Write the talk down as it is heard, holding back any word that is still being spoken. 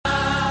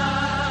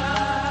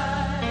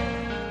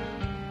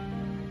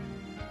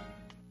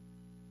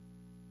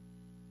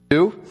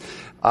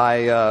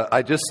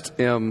I just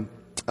am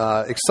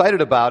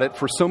excited about it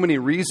for so many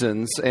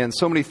reasons and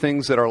so many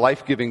things that are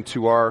life-giving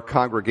to our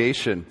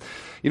congregation.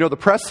 You know, the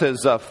press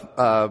has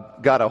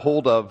got a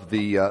hold of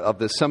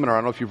this seminar. I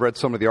don't know if you've read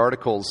some of the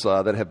articles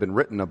that have been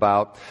written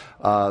about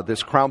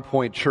this Crown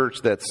Point Church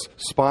that's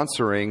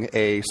sponsoring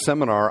a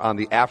seminar on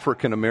the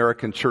African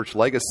American church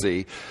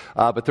legacy,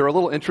 but they're a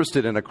little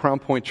interested in a Crown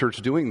Point Church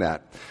doing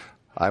that.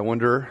 I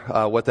wonder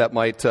what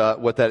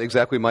that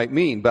exactly might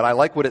mean, but I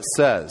like what it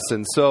says.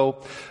 And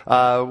so,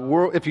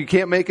 if you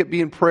can't make it, be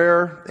in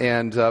prayer,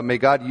 and may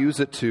God use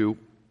it to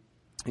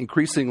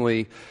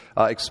increasingly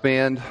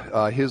expand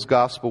His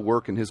gospel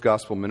work and His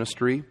gospel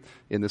ministry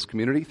in this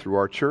community through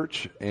our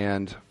church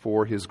and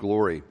for His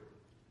glory.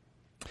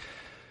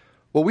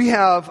 Well, we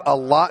have a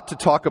lot to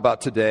talk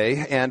about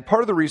today, and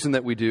part of the reason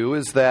that we do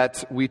is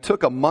that we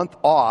took a month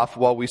off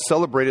while we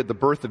celebrated the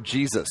birth of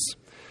Jesus.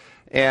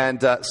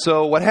 And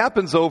so what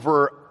happens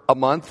over a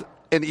month,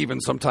 and even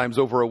sometimes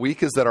over a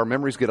week, is that our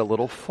memories get a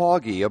little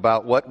foggy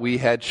about what we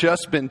had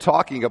just been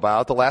talking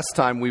about the last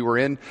time we were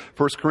in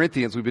First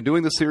Corithians. We've been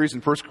doing the series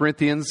in First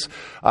Corithians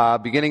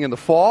beginning in the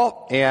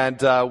fall,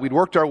 and we'd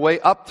worked our way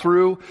up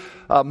through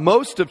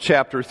most of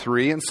chapter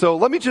 3. And so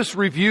let me just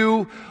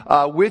review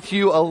with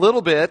you a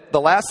little bit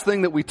the last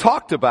thing that we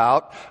talked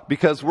about,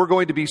 because we're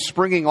going to be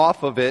springing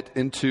off of it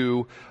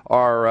into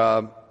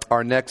our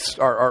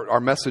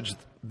message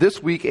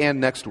this week and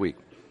next week.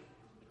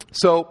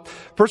 So,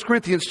 1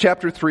 Corinthians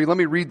chapter 3, let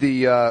me read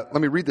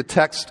the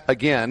text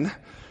again.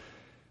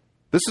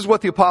 This is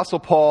what the Apostle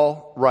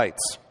Paul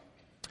writes.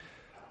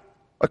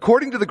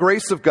 According to the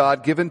grace of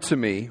God given to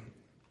me,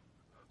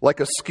 like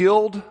a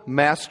skilled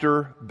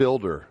master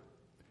builder,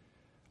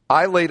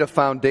 I laid a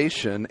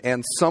foundation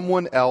and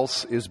someone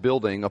else is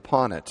building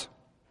upon it.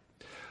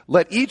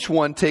 Let each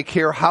one take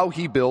care how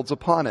he builds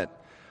upon it.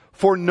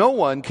 For no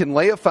one can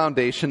lay a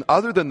foundation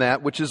other than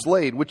that which is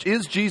laid, which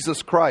is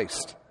Jesus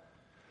Christ.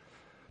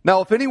 Now,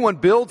 if anyone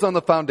builds on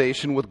the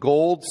foundation with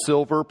gold,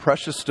 silver,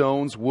 precious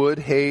stones, wood,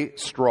 hay,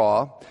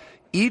 straw,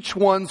 each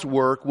one's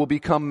work will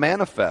become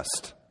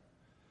manifest,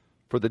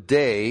 for the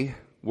day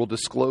will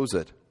disclose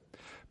it,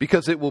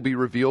 because it will be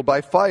revealed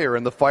by fire,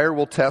 and the fire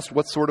will test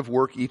what sort of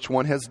work each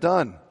one has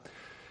done.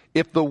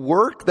 If the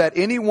work that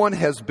anyone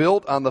has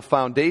built on the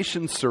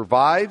foundation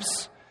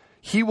survives,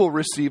 he will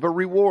receive a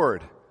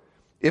reward.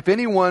 If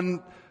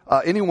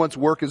anyone's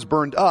work is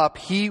burned up,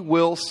 he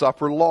will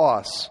suffer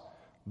loss,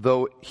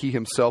 though he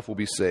himself will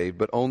be saved,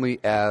 but only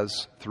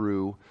as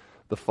through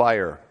the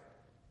fire.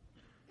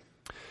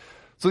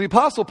 So the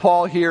Apostle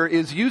Paul here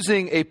is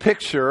using a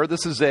picture.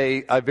 This is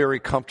a very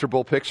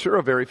comfortable picture,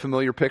 a very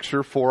familiar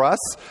picture for us,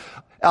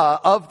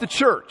 of the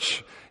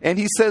church. And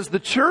he says the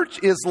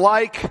church is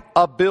like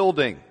a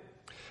building.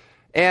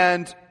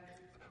 And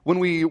when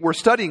we were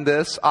studying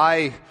this,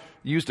 I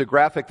used a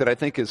graphic that I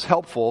think is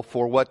helpful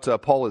for what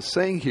Paul is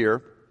saying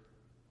here.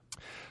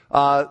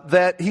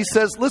 That he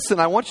says, listen,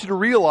 I want you to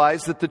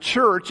realize that the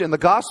church and the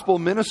gospel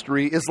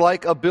ministry is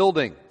like a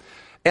building.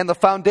 And the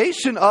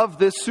foundation of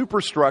this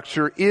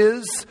superstructure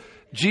is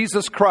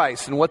Jesus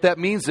Christ. And what that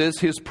means is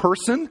His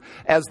person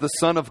as the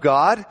Son of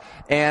God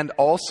and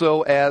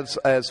also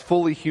as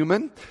fully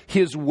human.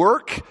 His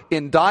work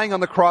in dying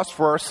on the cross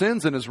for our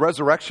sins and His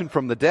resurrection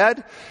from the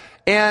dead.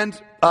 And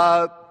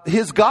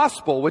His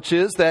gospel, which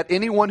is that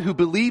anyone who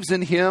believes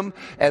in Him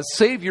as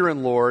Savior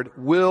and Lord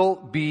will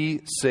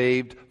be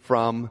saved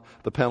from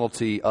the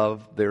penalty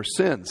of their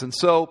sins. And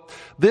so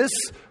this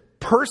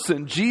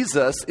person,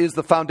 Jesus, is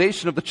the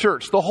foundation of the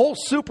church. The whole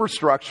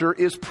superstructure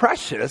is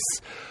precious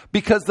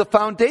because the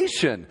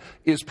foundation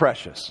is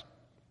precious.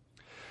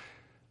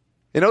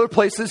 In other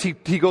places, he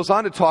goes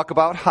on to talk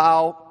about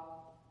how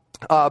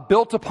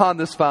built upon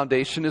this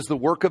foundation is the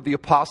work of the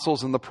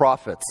apostles and the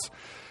prophets.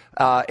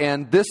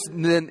 And this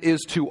then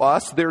is to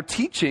us their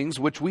teachings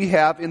which we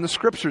have in the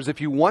Scriptures. If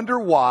you wonder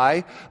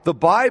why the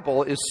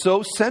Bible is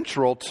so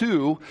central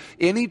to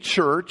any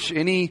church,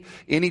 any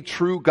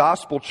true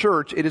gospel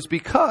church, it is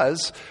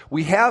because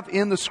we have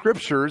in the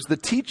Scriptures the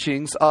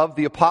teachings of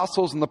the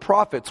apostles and the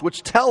prophets,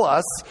 which tell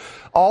us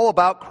all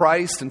about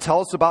Christ and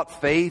tell us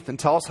about faith and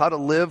tell us how to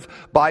live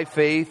by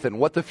faith and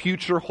what the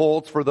future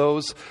holds for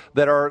those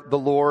that are the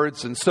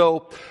Lord's. And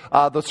so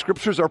the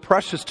Scriptures are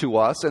precious to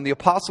us, and the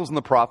apostles and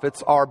the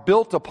prophets are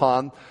built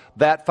upon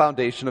that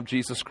foundation of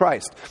Jesus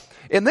Christ.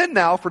 And then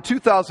now, for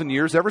 2,000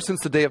 years, ever since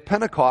the day of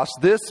Pentecost,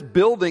 this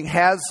building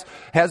has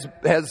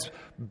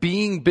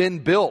been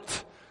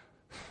built.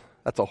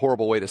 That's a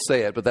horrible way to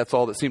say it, but that's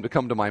all that seemed to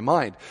come to my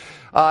mind.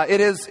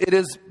 It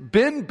has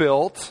been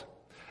built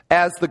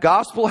as the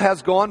gospel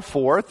has gone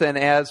forth, and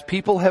as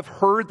people have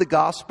heard the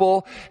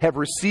gospel, have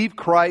received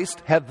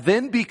Christ, have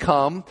then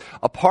become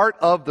a part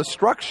of the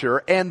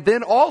structure, and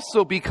then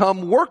also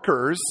become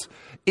workers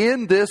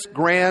in this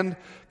grand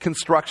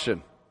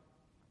construction.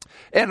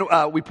 And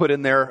we put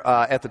in there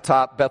at the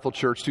top, Bethel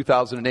Church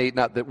 2008,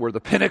 not that we're the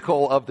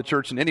pinnacle of the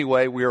church in any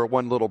way. We are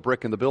one little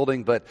brick in the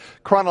building, but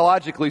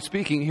chronologically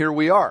speaking, here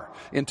we are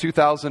in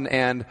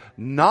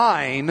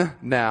 2009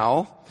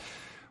 now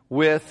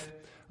with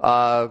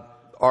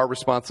our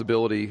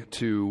responsibility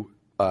to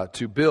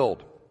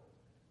build.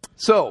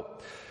 So,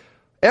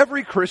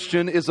 every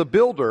Christian is a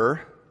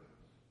builder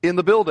in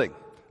the building.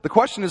 The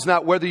question is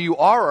not whether you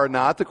are or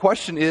not. The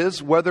question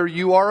is whether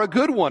you are a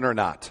good one or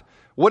not.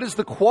 What is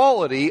the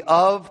quality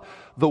of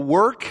the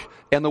work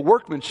and the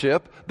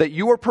workmanship that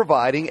you are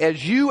providing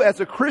as you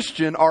as a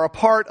Christian are a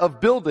part of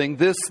building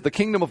the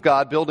kingdom of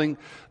God, building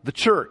the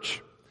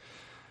church?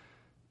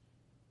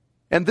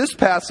 And this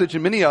passage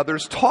and many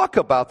others talk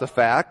about the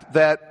fact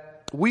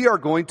that we are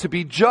going to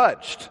be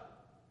judged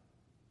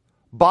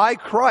by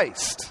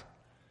Christ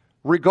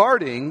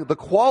regarding the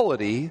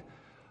quality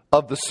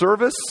of the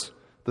service,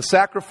 the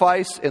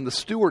sacrifice, and the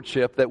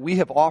stewardship that we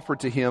have offered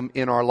to Him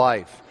in our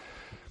life.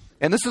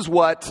 And this is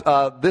what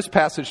this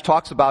passage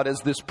talks about as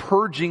this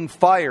purging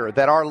fire,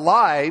 that our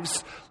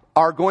lives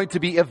are going to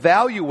be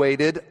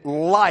evaluated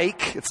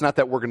like, it's not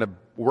that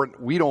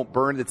we don't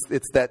burn,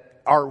 it's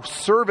that our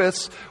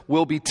service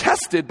will be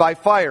tested by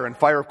fire. And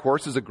fire, of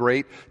course, is a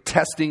great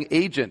testing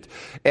agent.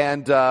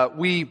 And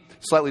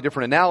slightly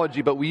different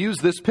analogy, but we use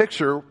this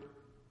picture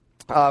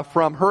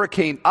from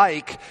Hurricane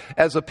Ike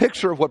as a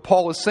picture of what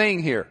Paul is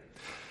saying here.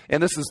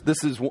 And this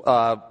is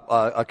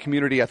a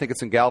community, I think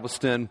it's in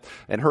Galveston,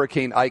 and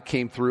Hurricane Ike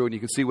came through, and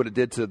you can see what it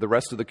did to the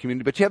rest of the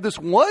community. But you have this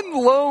one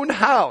lone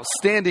house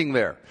standing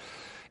there.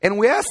 And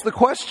we ask the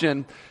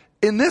question,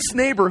 in this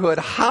neighborhood,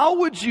 how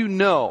would you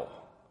know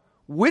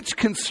which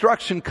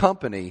construction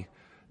company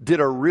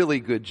did a really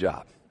good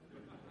job?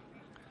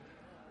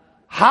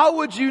 How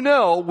would you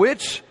know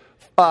which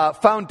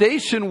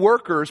foundation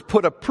workers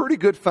put a pretty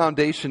good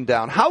foundation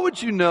down? How would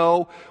you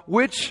know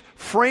which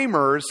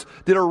framers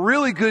did a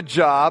really good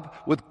job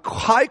with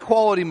high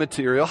quality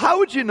material? How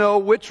would you know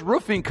which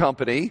roofing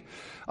company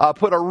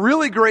put a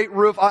really great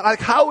roof on? Like,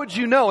 how would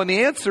you know? And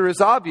the answer is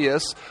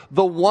obvious.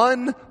 The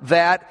one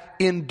that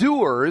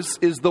endures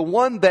is the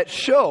one that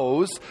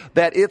shows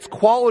that its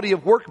quality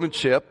of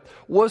workmanship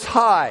was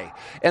high.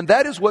 And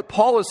that is what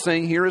Paul is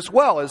saying here as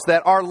well, is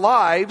that our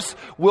lives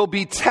will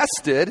be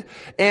tested,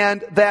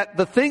 and that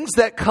the things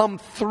that come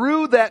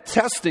through that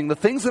testing, the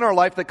things in our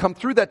life that come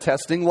through that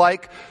testing,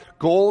 like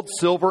gold,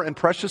 silver, and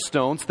precious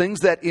stones,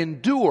 things that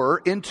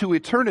endure into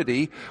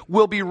eternity,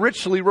 will be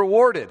richly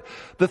rewarded.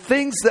 The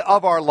things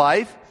of our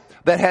life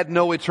that had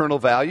no eternal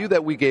value,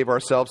 that we gave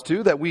ourselves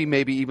to, that we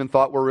maybe even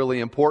thought were really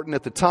important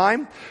at the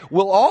time,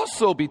 will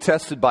also be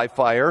tested by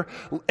fire,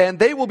 and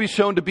they will be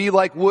shown to be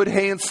like wood,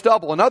 hay, and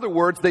stubble. In other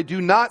words, they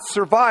do not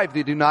survive,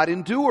 they do not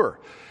endure.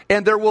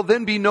 And there will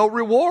then be no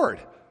reward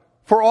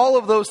for all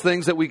of those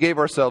things that we gave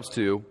ourselves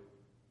to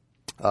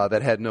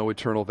that had no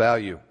eternal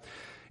value.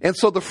 And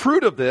so the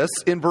fruit of this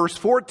in verse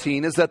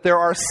 14 is that there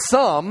are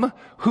some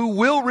who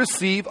will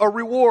receive a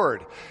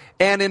reward.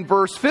 And in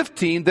verse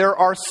 15, there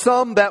are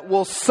some that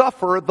will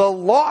suffer the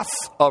loss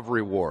of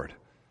reward.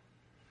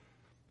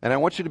 And I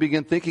want you to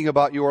begin thinking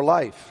about your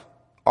life,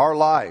 our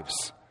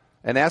lives,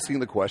 and asking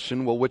the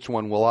question, well, which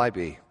one will I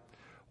be?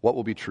 What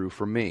will be true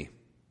for me?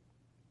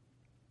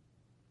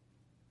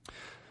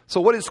 So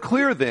what is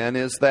clear then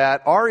is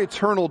that our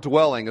eternal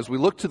dwelling, as we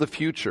look to the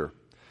future,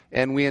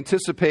 and we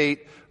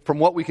anticipate from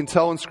what we can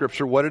tell in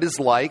Scripture what it is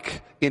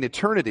like in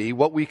eternity,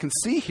 what we can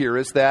see here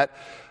is that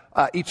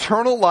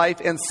eternal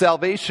life and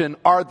salvation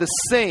are the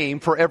same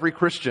for every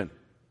Christian.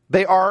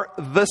 They are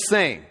the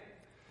same.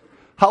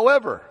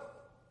 However,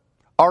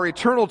 our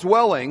eternal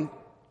dwelling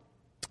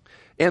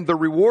and the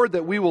reward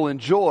that we will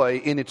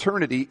enjoy in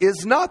eternity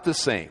is not the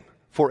same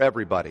for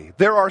everybody.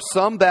 There are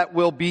some that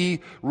will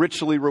be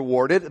richly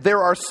rewarded.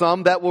 There are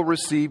some that will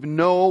receive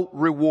no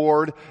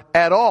reward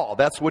at all.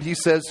 That's what he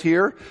says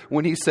here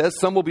when he says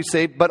some will be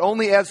saved, but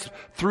only as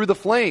through the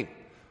flame.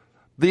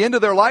 The end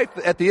of their life,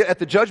 at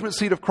the judgment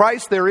seat of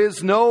Christ,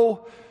 there's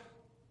nothing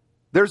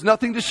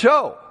to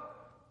show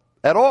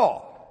at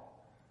all.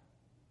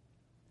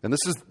 And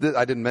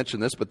I didn't mention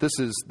this, but this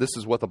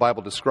is what the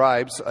Bible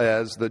describes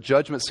as the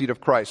judgment seat of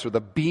Christ, or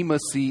the Bema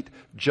seat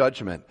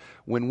judgment,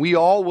 when we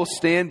all will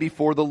stand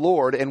before the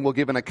Lord and will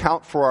give an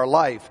account for our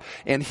life.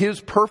 And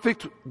His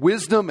perfect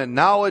wisdom and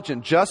knowledge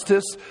and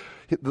justice,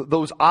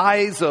 those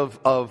eyes of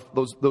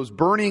those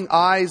burning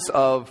eyes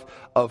of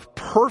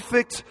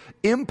perfect,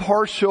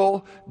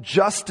 impartial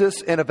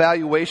justice and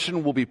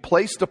evaluation will be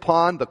placed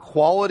upon the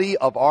quality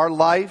of our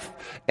life,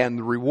 and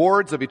the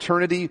rewards of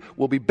eternity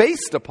will be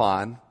based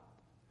upon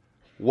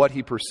what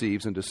He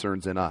perceives and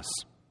discerns in us.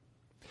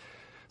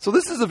 So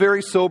this is a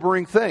very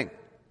sobering thing.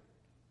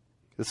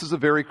 This is a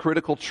very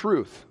critical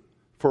truth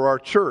for our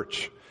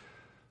church.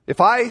 If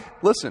I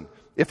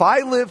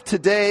live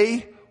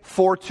today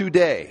for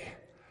today,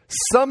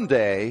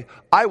 someday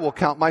I will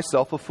count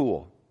myself a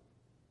fool.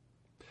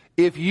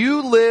 If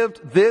you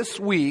lived this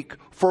week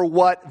for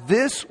what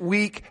this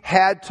week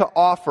had to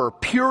offer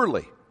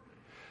purely,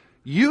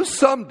 you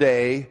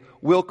someday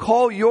will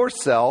call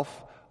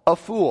yourself a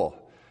fool.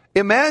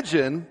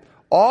 Imagine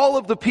all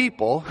of the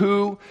people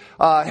who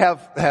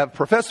have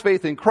professed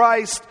faith in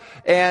Christ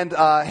and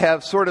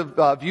have sort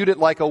of viewed it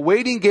like a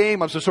waiting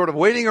game. I'm just sort of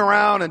waiting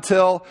around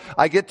until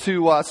I get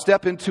to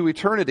step into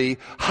eternity.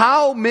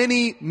 How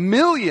many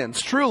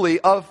millions, truly,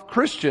 of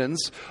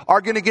Christians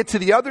are going to get to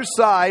the other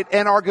side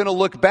and are going to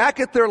look back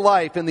at their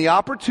life and the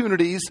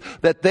opportunities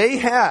that they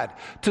had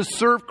to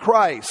serve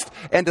Christ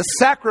and to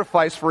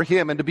sacrifice for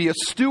Him and to be a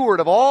steward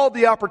of all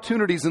the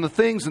opportunities and the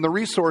things and the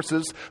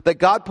resources that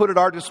God put at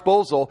our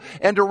disposal,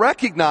 and to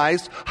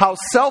recognize how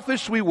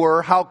selfish we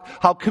were, how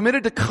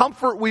committed to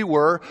comfort we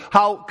were,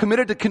 how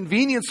committed to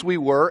convenience we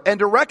were, and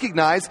to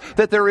recognize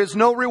that there is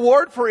no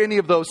reward for any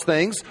of those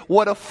things.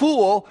 What a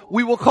fool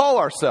we will call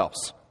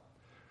ourselves.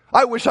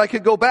 I wish I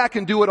could go back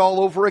and do it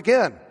all over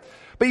again.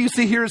 But you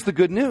see, here's the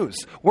good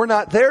news. We're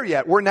not there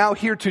yet. We're now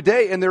here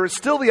today, and there is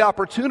still the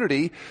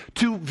opportunity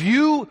to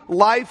view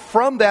life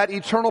from that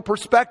eternal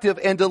perspective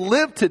and to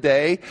live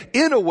today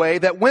in a way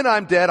that when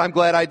I'm dead, I'm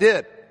glad I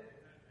did.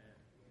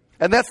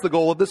 And that's the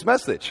goal of this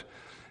message,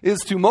 is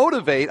to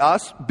motivate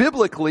us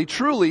biblically,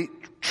 truly,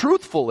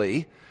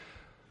 truthfully,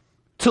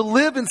 to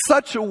live in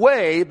such a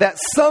way that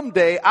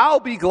someday I'll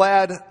be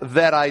glad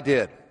that I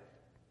did.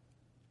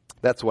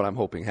 That's what I'm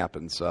hoping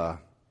happens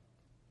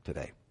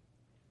today.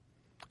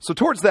 So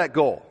towards that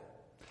goal,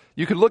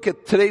 you can look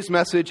at today's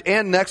message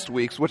and next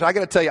week's, which I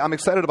got to tell you, I'm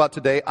excited about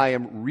today. I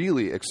am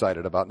really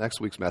excited about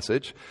next week's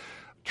message,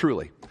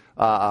 truly.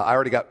 I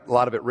already got a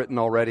lot of it written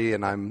already,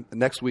 and I'm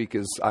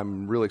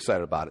really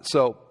excited about it.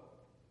 So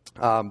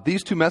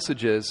these two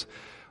messages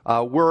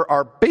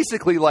are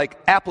basically like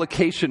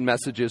application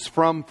messages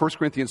from First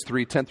Corithians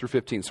 3, 10 through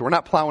 15. So we're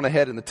not plowing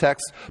ahead in the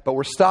text, but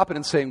we're stopping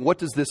and saying, what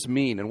does this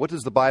mean? And how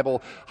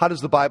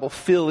does the Bible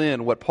fill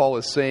in what Paul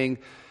is saying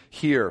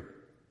here?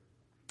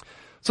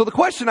 So the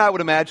question I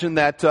would imagine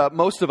that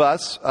most of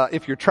us,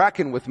 if you're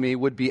tracking with me,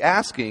 would be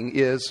asking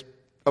is,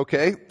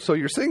 okay, so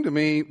you're saying to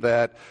me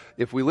that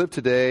if we live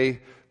today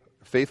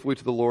faithfully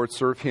to the Lord,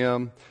 serve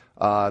Him,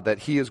 that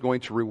He is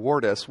going to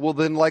reward us. Well,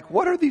 then,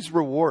 what are these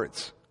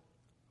rewards?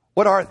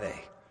 What are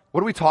they?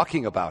 What are we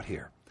talking about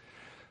here?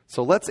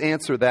 So let's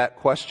answer that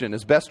question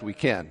as best we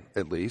can,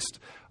 at least,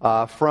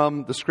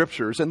 from the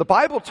Scriptures. And the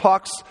Bible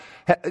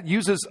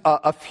uses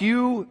a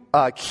few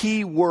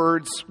key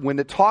words when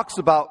it talks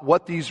about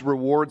what these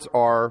rewards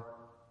are,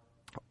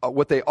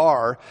 what they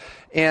are.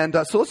 And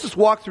so let's just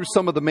walk through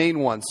some of the main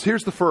ones.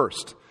 Here's the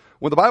first.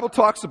 When the Bible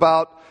talks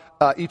about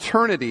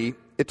eternity,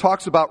 it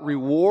talks about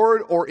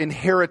reward or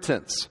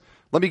inheritance.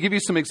 Let me give you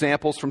some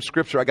examples from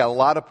Scripture. I got a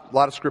lot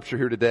of Scripture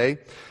here today.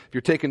 If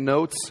you're taking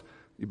notes,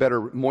 you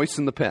better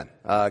moisten the pen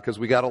because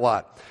we got a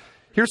lot.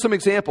 Here's some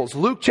examples.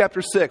 Luke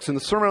chapter 6, in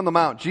the Sermon on the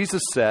Mount,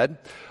 Jesus said,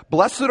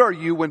 "Blessed are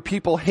you when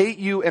people hate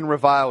you and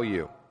revile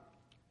you."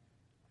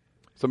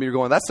 Some of you are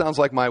going, that sounds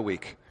like my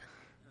week.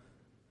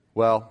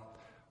 Well,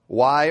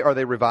 why are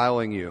they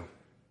reviling you?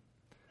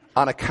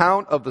 On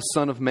account of the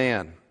Son of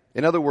Man.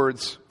 In other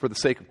words, for the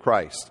sake of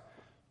Christ.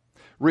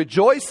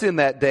 Rejoice in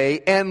that day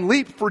and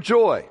leap for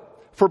joy.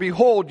 For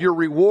behold, your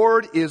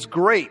reward is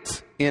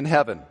great in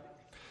heaven.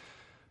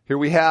 Here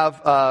we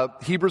have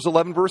Hebrews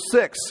 11 verse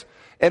 6.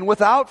 And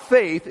without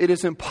faith, it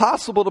is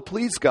impossible to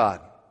please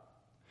God.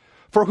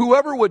 For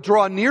whoever would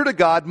draw near to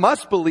God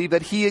must believe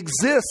that He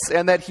exists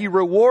and that He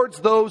rewards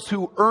those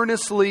who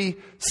earnestly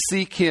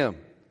seek Him.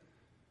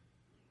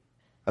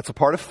 That's a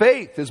part of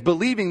faith, is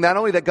believing not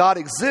only that God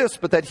exists,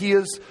 but that He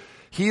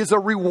is a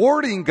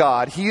rewarding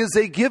God. He is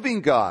a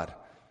giving God.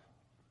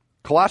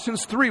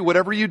 Colossians 3,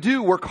 whatever you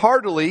do, work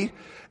heartily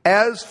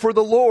as for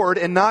the Lord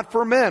and not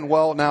for men.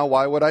 Well, now,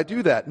 why would I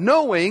do that?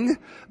 Knowing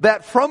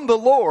that from the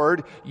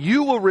Lord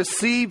you will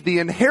receive the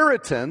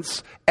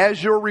inheritance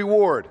as your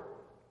reward.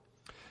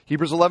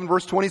 Hebrews 11,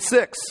 verse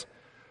 26.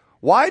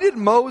 Why did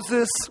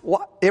Moses,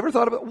 ever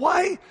thought about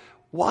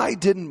why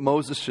didn't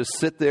Moses just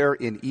sit there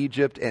in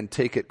Egypt and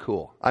take it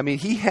cool? I mean,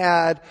 he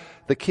had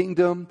the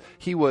kingdom.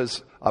 He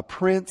was a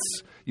prince.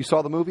 You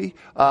saw the movie?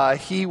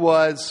 He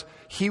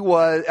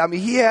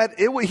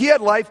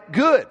had life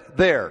good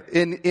there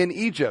in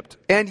Egypt.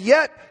 And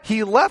yet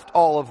he left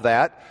all of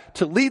that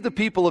to lead the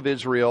people of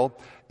Israel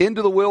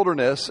into the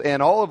wilderness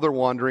and all of their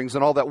wanderings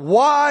and all that.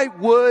 Why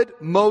would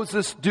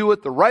Moses do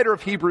it? The writer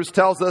of Hebrews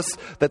tells us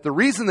that the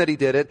reason that he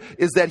did it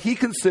is that he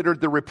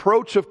considered the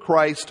reproach of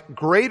Christ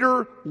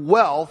greater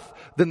wealth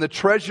than the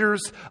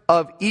treasures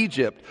of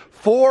Egypt,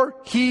 for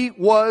he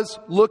was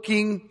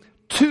looking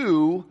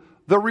to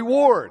the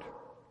reward.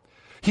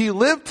 He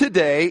lived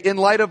today in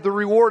light of the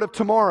reward of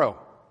tomorrow.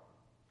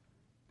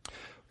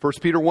 1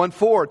 Peter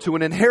 1:4, to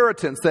an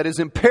inheritance that is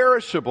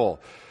imperishable,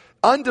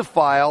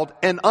 undefiled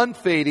and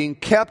unfading,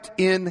 kept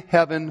in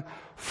heaven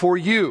for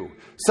you.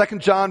 2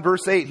 John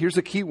verse 8, here's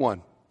a key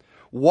one.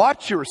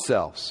 Watch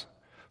yourselves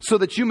so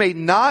that you may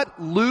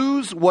not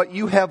lose what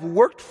you have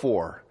worked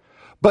for,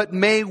 but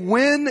may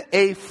win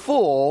a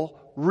full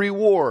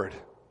reward.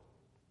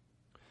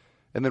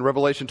 And then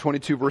Revelation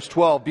 22 verse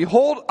 12,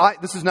 behold,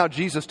 this is now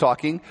Jesus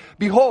talking,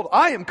 behold,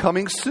 I am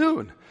coming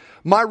soon.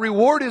 My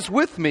reward is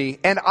with me,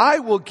 and I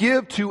will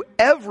give to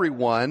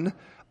everyone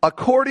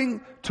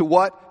according to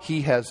what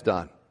he has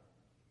done.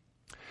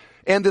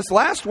 And this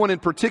last one in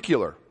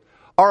particular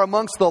are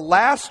amongst the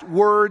last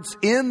words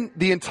in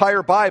the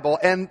entire Bible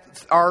and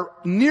are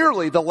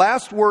nearly the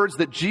last words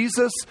that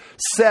Jesus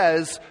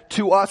says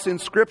to us in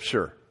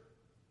Scripture.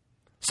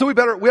 So we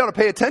ought to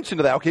pay attention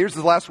to that. Okay, here's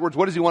the last words.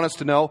 What does he want us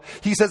to know?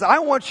 He says, I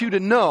want you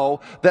to know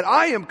that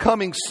I am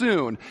coming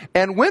soon.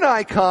 And when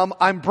I come,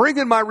 I'm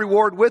bringing my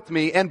reward with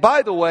me. And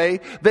by the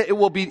way, that it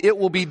will be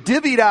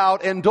divvied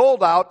out and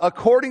doled out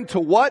according to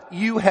what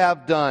you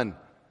have done.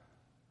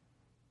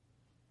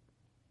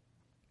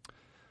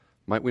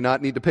 Might we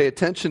not need to pay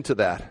attention to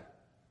that?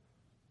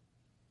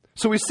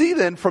 So we see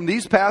then from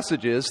these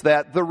passages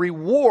that the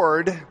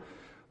reward,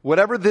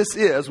 whatever this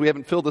is, we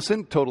haven't filled this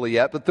in totally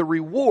yet, but the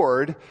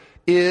reward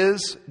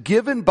is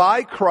given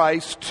by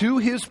Christ to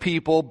his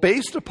people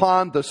based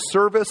upon the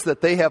service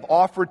that they have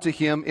offered to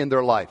him in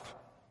their life.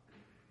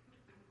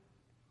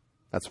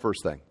 That's the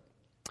first thing.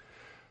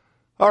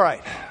 All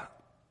right.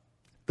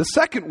 The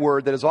second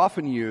word that is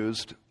often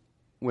used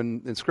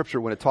in Scripture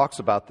when it talks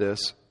about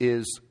this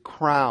is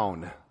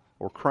crown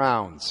or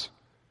crowns.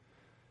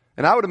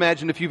 And I would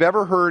imagine if you've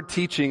ever heard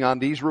teaching on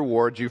these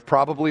rewards, you've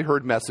probably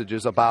heard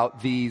messages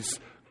about these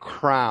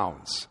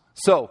crowns.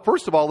 So,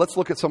 first of all, let's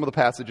look at some of the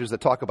passages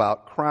that talk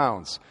about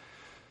crowns.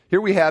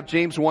 Here we have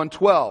James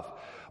 1:12.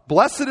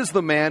 Blessed is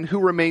the man who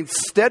remains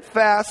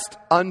steadfast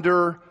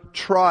under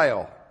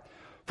trial.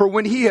 For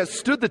when he has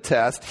stood the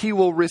test, he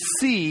will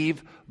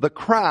receive the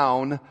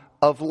crown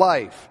of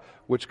life,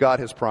 which God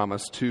has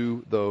promised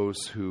to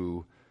those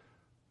who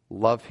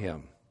love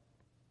him.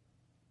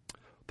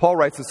 Paul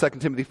writes in 2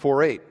 Timothy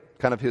 4:8,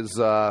 kind of his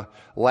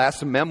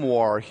last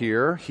memoir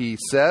here. He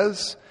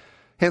says,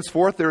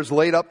 henceforth there is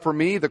laid up for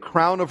me the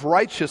crown of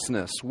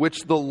righteousness,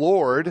 which the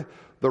Lord,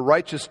 the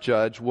righteous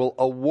judge, will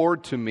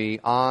award to me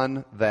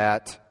on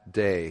that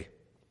day.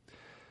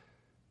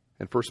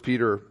 And 1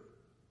 Peter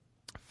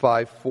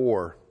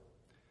 5:4,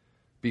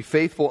 be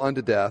faithful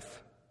unto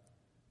death,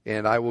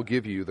 and I will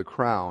give you the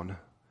crown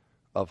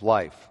of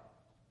life.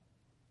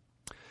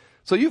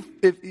 So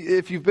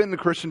if you've been a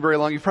Christian very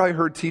long, you've probably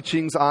heard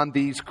teachings on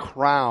these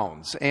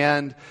crowns.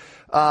 And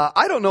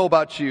I don't know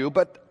about you,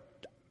 but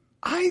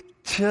I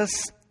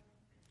just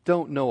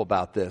don't know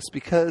about this,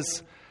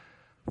 because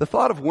the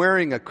thought of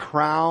wearing a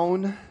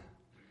crown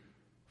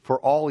for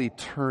all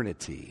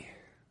eternity,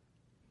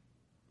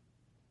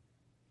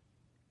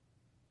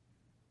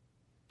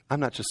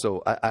 I'm not just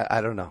so, I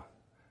don't know.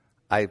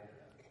 I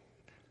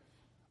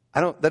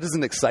don't, that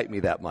doesn't excite me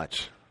that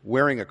much,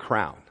 wearing a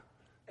crown.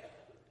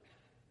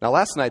 Now,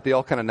 last night, they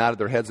all kind of nodded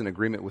their heads in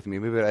agreement with me.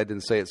 Maybe I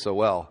didn't say it so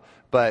well.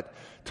 But,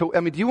 do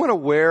you want to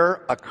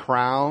wear a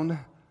crown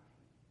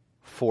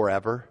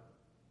forever?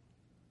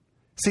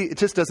 See, it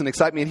just doesn't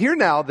excite me. And here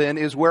now, then,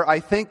 is where I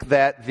think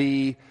that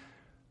the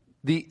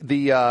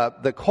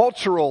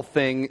cultural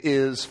thing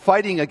is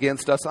fighting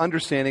against us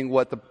understanding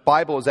what the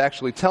Bible is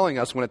actually telling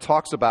us when it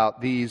talks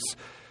about these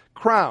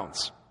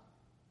crowns.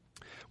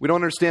 We don't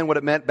understand what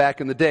it meant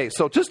back in the day.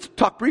 So just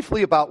talk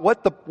briefly about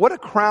what a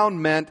crown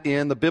meant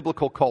in the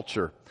biblical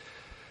culture.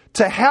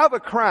 To have a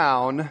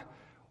crown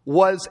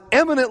was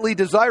eminently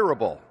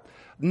desirable,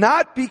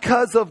 not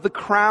because of the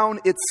crown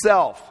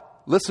itself.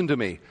 Listen to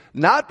me.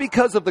 Not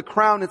because of the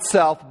crown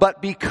itself,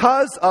 but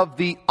because of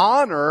the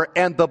honor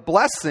and the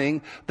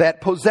blessing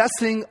that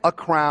possessing a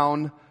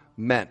crown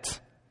meant.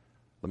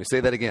 Let me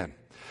say that again.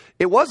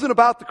 It wasn't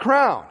about the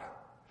crown.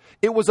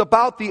 It was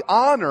about the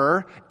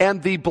honor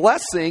and the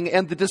blessing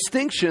and the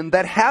distinction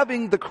that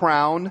having the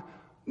crown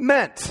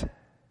meant.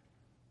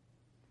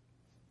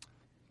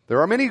 There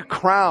are many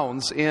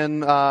crowns in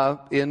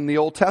the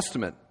Old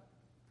Testament.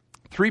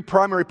 Three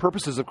primary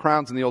purposes of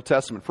crowns in the Old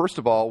Testament. First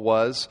of all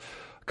was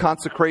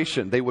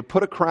consecration. They would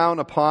put a kind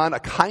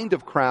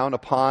of crown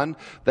upon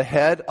the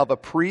head of a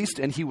priest,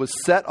 and he was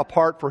set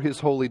apart for his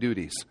holy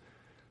duties.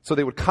 So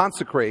they would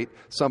consecrate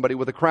somebody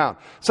with a crown.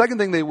 Second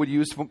thing they would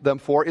use them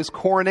for is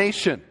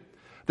coronation.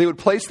 They would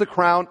place the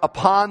crown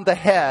upon the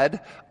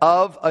head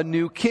of a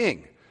new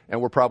king. And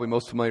we're probably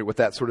most familiar with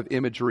that sort of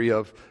imagery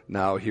of,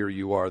 now here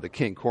you are, the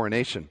king,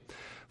 coronation.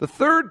 The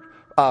third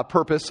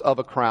purpose of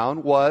a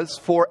crown was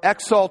for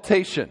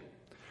exaltation.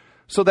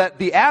 So that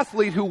the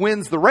athlete who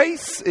wins the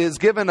race is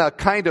given a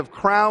kind of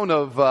crown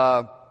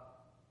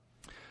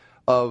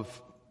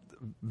of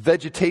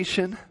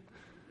vegetation.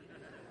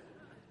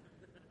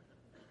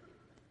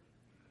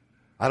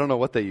 I don't know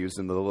what they use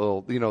in the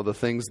little, the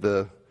things,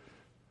 the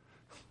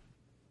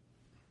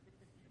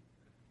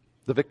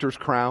victor's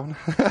crown.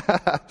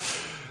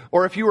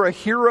 Or if you were a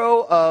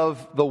hero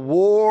of the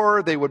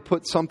war, they would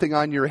put something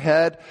on your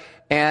head,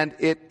 and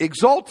it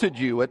exalted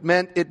you. It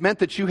meant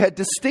that you had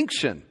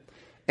distinction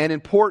and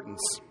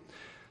importance.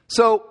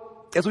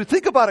 So, as we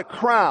think about a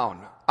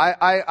crown,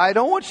 I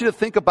don't want you to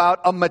think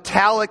about a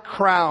metallic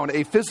crown,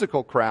 a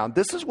physical crown.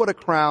 This is what a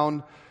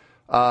crown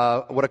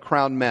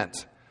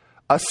meant.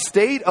 A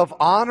state of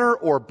honor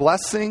or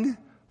blessing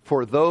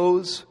for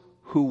those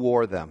who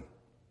wore them.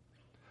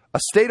 A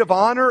state of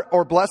honor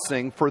or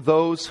blessing for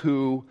those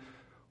who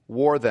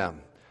wore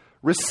them.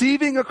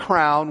 Receiving a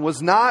crown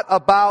was not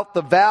about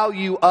the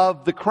value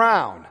of the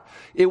crown.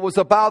 It was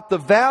about the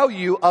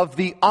value of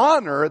the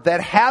honor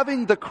that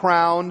having the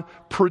crown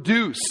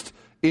produced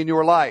in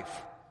your life.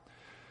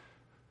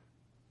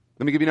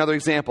 Let me give you another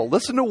example.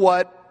 Listen to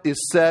what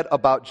is said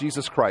about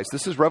Jesus Christ.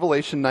 This is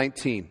Revelation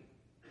 19.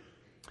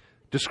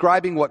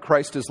 Describing what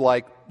Christ is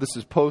like. This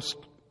is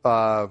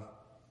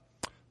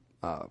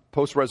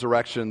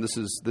post-resurrection. This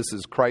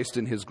is Christ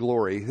in his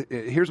glory.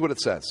 Here's what it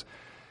says.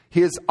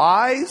 His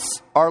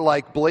eyes are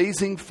like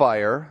blazing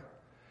fire,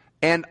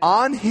 and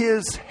on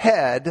his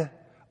head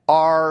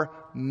are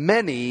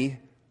many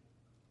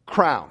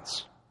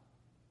crowns.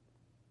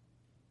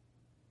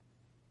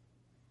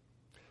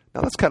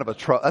 Now that's kind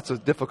of that's a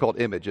difficult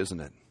image,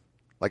 isn't it?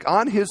 Like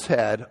on his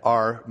head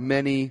are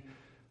many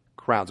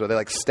crowns. Are they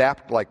like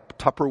stacked like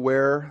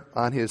Tupperware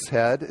on his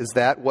head? Is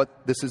that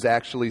what this is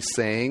actually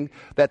saying?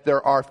 That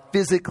there are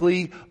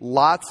physically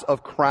lots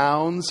of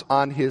crowns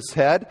on his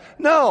head?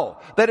 No,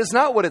 that is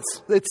not what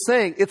it's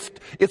saying.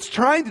 It's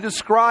trying to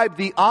describe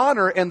the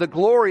honor and the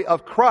glory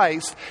of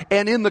Christ.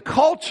 And in the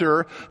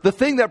culture, the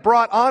thing that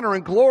brought honor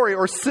and glory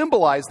or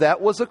symbolized that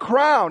was a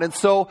crown. And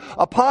so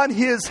upon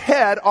his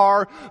head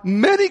are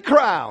many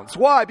crowns.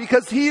 Why?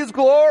 Because he is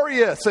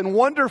glorious and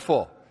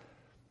wonderful.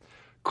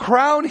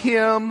 Crown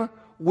him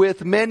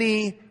with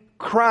many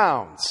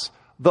crowns,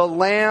 the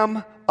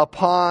Lamb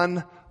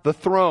upon the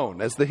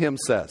throne, as the hymn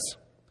says.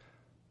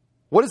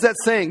 What is that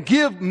saying?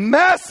 Give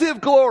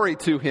massive glory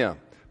to him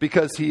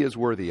because he is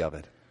worthy of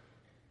it.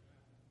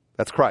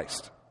 That's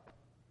Christ.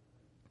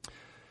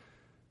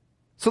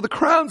 So the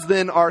crowns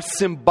then are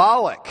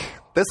symbolic.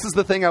 This is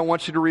the thing I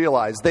want you to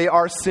realize. They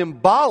are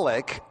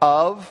symbolic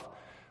of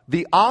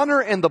the honor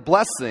and the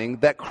blessing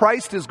that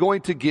Christ is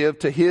going to give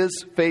to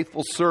his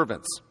faithful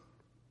servants.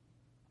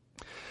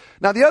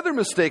 Now, the other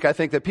mistake I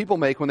think that people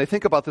make when they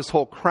think about this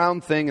whole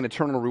crown thing and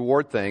eternal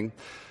reward thing,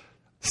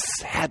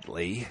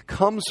 sadly,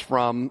 comes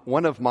from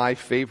one of my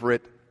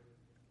favorite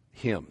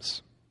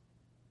hymns.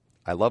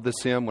 I love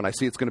this hymn. When I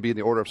see it's going to be in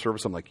the order of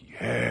service, I'm like,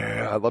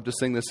 yeah, I love to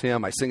sing this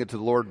hymn. I sing it to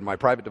the Lord in my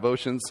private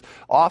devotions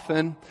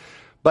often.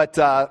 But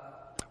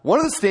one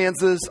of the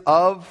stanzas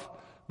of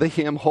the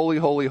hymn, Holy,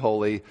 Holy,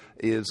 Holy,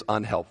 is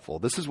unhelpful.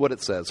 This is what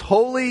it says.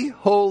 Holy,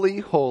 holy,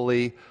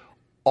 holy,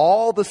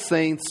 all the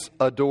saints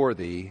adore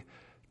thee,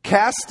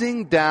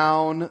 casting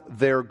down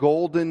their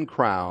golden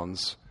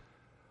crowns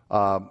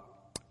around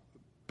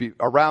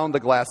the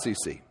glassy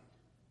sea.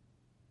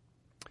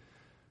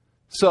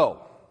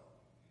 So,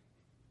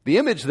 the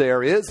image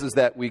there is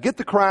that we get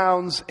the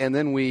crowns and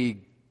then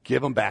we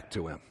give them back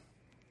to him.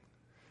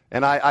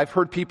 And I've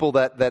heard people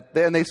that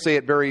and they say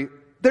it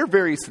they're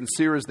very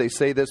sincere as they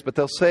say this, but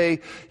they'll say,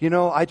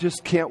 I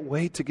just can't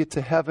wait to get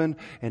to heaven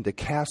and to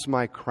cast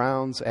my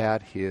crowns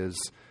at his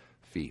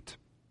feet.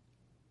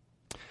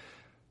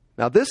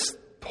 Now, this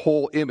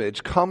whole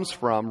image comes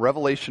from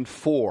Revelation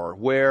 4,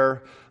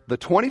 where the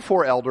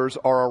 24 elders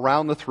are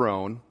around the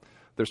throne.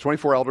 There's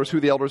 24 elders. Who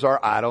the elders are,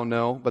 I don't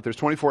know, but there's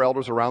 24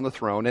 elders around the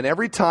throne. And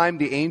every time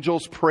the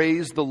angels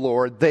praise the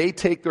Lord, they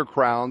take their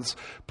crowns,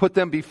 put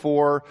them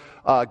before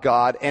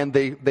God, and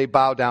they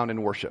bow down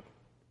in worship.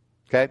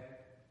 Okay?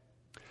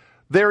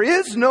 There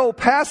is no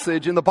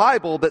passage in the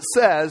Bible that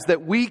says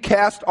that we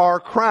cast our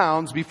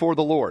crowns before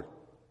the Lord.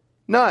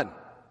 None.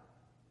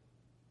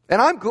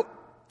 And I'm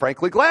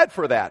frankly glad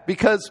for that,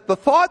 because the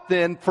thought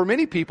then for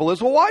many people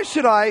is, well, why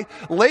should I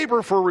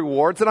labor for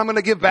rewards and I'm going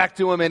to give back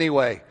to him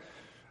anyway?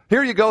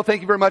 Here you go.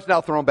 Thank you very much.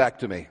 Now throw them back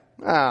to me.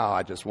 Oh,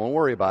 I just won't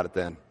worry about it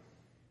then.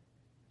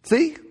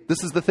 See,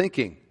 this is the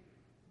thinking.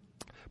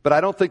 But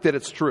I don't think that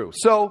it's true.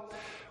 So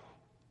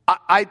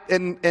I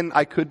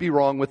could be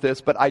wrong with this,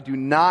 but I do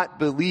not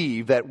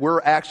believe that we're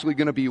actually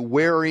going to be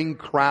wearing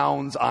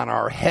crowns on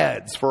our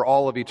heads for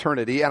all of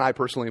eternity. And I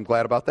personally am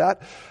glad about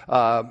that.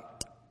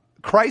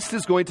 Christ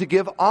is going to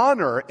give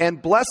honor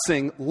and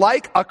blessing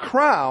like a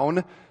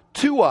crown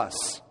to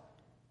us.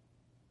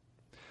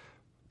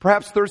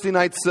 Perhaps Thursday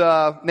night's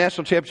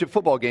national championship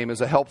football game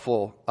is a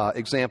helpful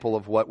example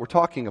of what we're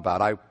talking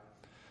about. I,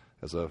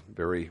 as a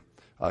very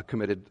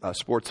committed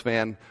sports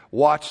fan,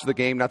 watched the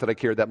game. Not that I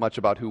cared that much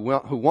about who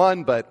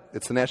won, but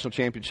it's the national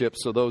championship,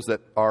 so those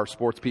that are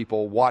sports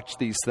people watch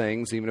these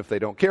things, even if they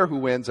don't care who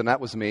wins, and that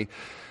was me.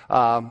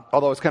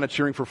 Although I was kind of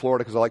cheering for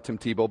Florida because I like Tim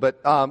Tebow.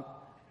 But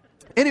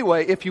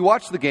anyway, if you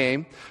watch the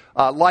game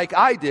like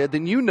I did,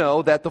 then you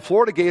know that the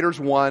Florida Gators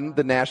won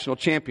the national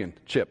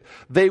championship.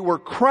 They were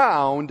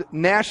crowned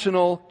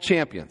national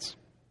champions.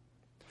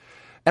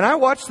 And I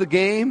watched the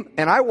game,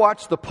 and I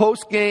watched the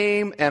post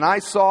game, and I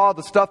saw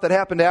the stuff that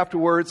happened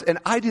afterwards, and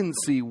I didn't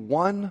see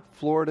one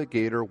Florida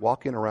Gator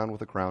walking around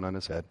with a crown on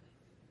his head.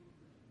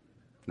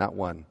 Not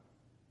one.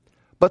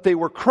 But they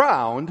were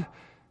crowned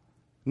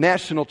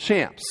national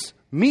champs,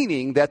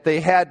 meaning that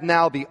they had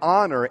now the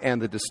honor and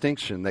the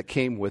distinction that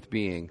came with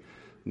being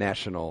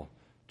national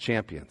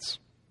champions.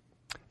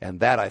 And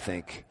that, I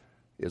think,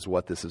 is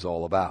what this is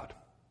all about.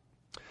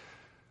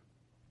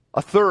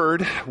 A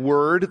third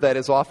word that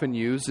is often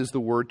used is the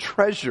word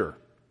treasure.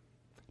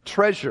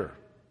 Treasure.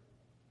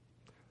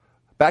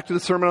 Back to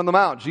the Sermon on the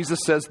Mount, Jesus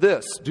says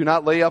this, "Do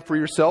not lay up for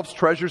yourselves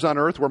treasures on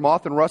earth where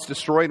moth and rust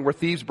destroy and where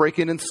thieves break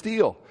in and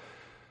steal.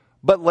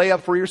 But lay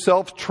up for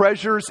yourselves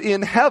treasures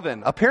in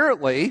heaven."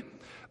 Apparently,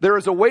 there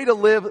is a way to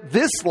live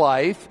this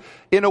life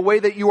in a way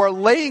that you are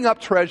laying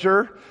up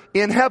treasure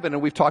in heaven.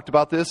 And we've talked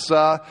about this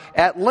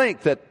at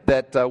length,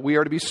 that we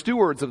are to be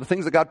stewards of the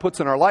things that God puts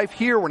in our life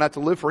here. We're not to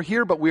live for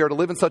here, but we are to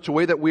live in such a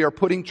way that we are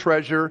putting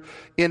treasure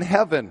in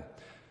heaven,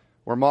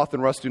 where moth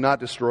and rust do not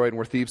destroy and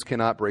where thieves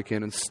cannot break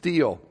in and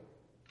steal.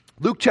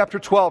 Luke chapter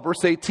 12,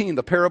 verse 18,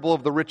 the parable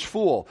of the rich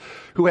fool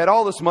who had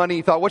all this money.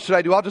 He thought, what should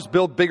I do? I'll just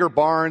build bigger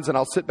barns and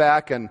I'll sit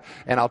back and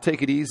I'll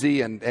take it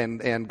easy.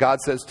 And God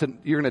says,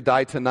 you're going to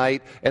die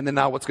tonight. And then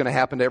now what's going to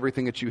happen to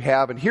everything that you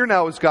have? And here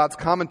now is God's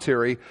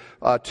commentary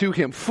to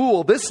him.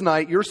 "Fool, this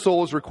night your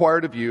soul is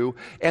required of you,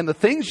 and the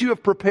things you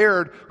have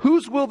prepared,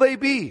 whose will they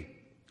be?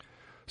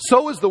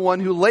 So is the one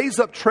who lays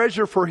up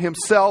treasure for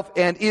himself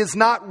and is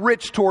not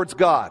rich towards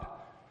God."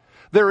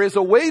 There is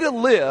a way to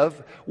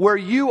live where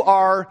you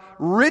are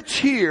rich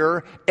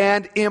here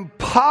and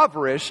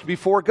impoverished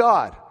before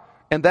God.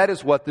 And that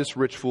is what this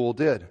rich fool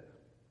did.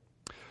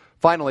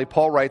 Finally,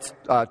 Paul writes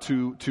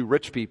to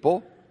rich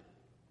people,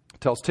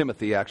 tells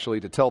Timothy actually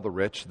to tell the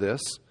rich this.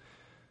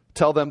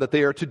 Tell them that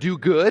they are to do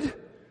good,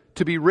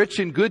 to be rich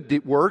in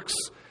good works,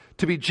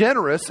 to be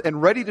generous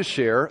and ready to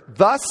share,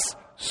 thus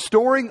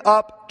storing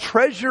up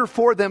treasure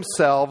for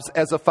themselves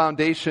as a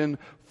foundation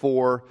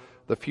for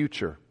the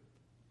future.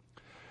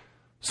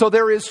 So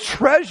there is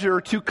treasure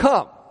to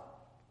come.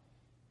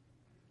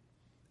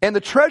 And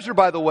the treasure,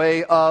 by the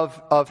way,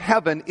 of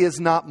heaven is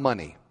not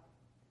money.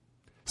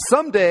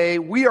 Someday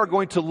we are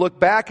going to look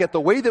back at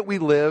the way that we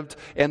lived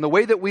and the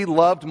way that we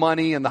loved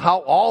money and how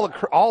all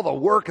the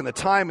work and the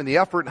time and the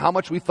effort and how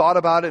much we thought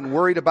about it and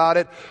worried about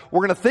it.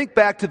 We're going to think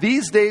back to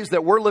these days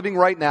that we're living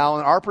right now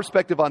and our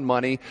perspective on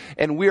money,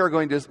 and we're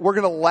going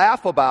to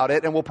laugh about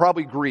it, and we'll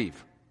probably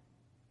grieve.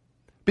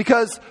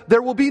 Because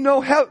there will be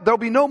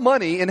no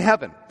money in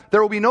heaven.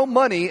 There will be no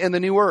money in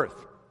the new earth.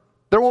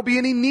 There won't be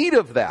any need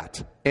of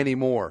that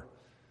anymore.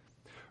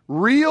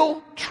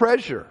 Real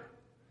treasure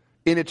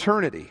in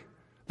eternity,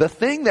 the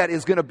thing that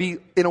is going to be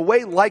in a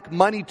way like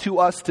money to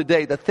us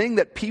today, the thing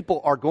that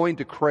people are going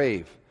to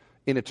crave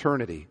in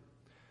eternity,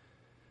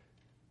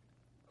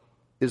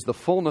 is the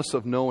fullness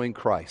of knowing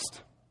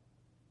Christ.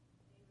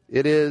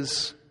 It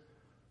is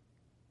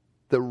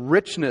the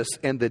richness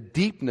and the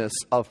deepness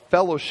of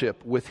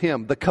fellowship with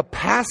Him, the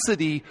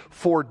capacity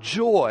for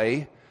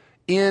joy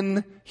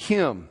in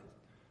Him,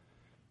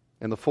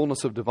 and the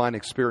fullness of divine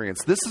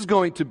experience. This is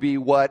going to be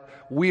what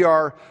we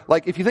are,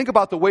 like if you think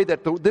about the way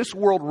that this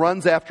world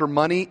runs after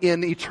money,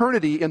 in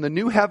eternity, in the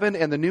new heaven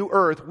and the new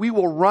earth, we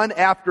will run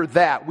after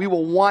that. We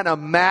will want to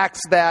max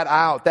that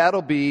out.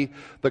 That'll be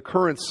the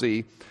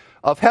currency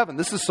of heaven.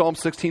 This is Psalm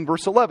 16,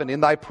 verse 11.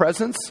 "In thy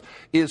presence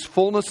is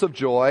fullness of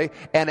joy,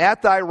 and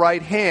at thy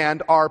right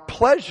hand are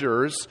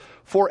pleasures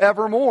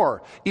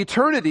forevermore."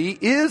 Eternity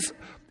is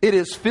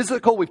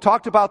physical. We've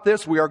talked about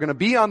this. We are going to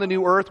be on the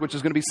new earth, which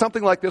is going to be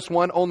something like this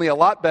one, only a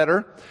lot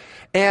better.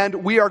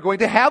 And we are going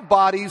to have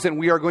bodies, and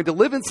we are going to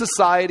live in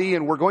society,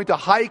 and we're going to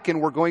hike, and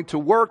we're going to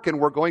work, and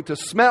we're going to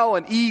smell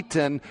and eat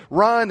and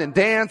run and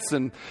dance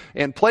and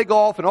play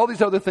golf and all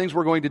these other things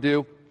we're going to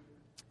do.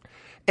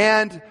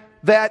 And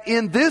that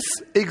in this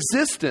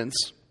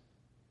existence,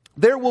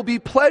 there will be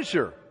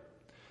pleasure.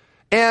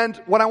 And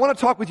what I want to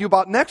talk with you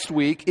about next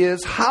week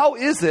is, how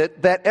is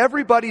it that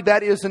everybody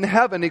that is in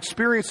heaven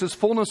experiences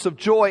fullness of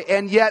joy,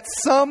 and yet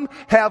some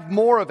have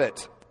more of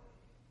it?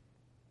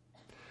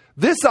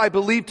 This, I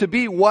believe, to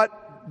be what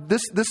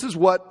this is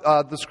what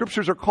the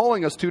Scriptures are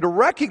calling us to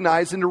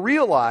recognize and to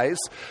realize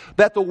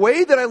that the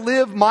way that I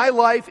live my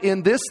life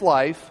in this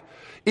life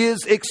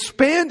is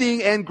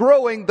expanding and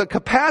growing the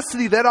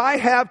capacity that I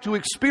have to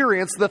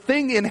experience the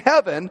thing in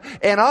heaven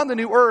and on the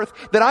new earth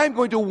that I'm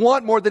going to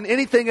want more than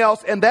anything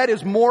else, and that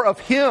is more of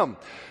Him.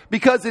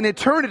 Because in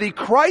eternity,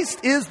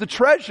 Christ is the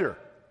treasure.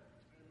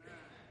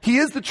 He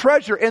is the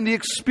treasure, and the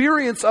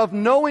experience of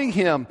knowing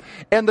Him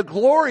and the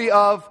glory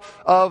of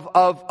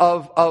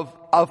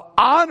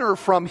honor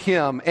from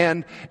Him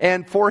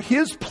and for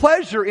His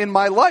pleasure in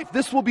my life.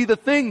 This will be the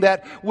thing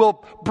that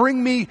will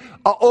bring me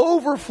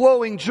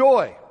overflowing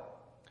joy.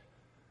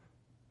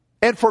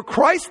 And for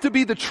Christ to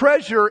be the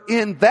treasure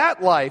in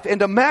that life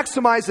and to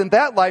maximize in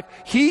that life,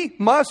 He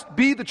must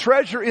be the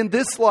treasure in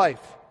this life.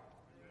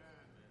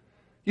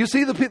 You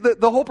see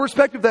the whole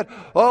perspective that,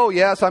 oh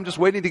yes, I'm just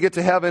waiting to get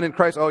to heaven, and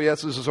Christ, oh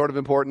yes, this is sort of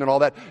important and all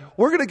that.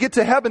 We're going to get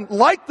to heaven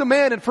like the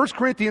man in First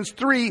Corithians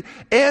 3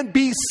 and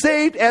be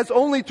saved as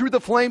only through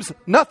the flames,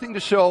 nothing to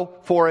show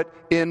for it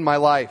in my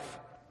life.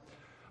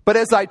 But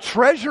as I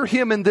treasure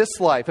Him in this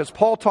life, as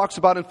Paul talks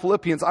about in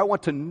Philippians, I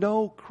want to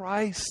know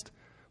Christ.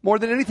 More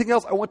than anything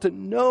else, I want to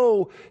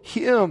know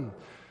Him.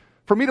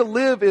 For me to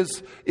live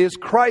is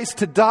Christ,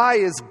 to die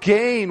is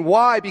gain.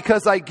 Why?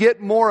 Because I get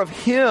more of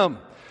Him.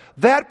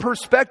 That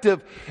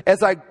perspective,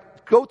 as I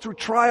go through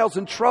trials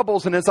and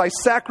troubles and as I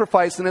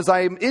sacrifice and as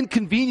I am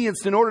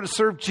inconvenienced in order to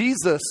serve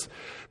Jesus,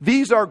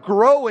 these are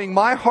growing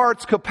my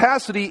heart's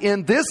capacity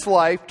in this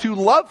life to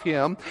love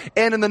Him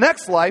and in the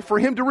next life for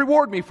Him to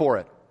reward me for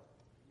it.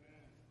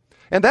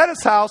 And that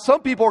is how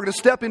some people are going to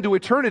step into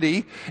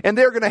eternity and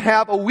they're going to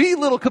have a wee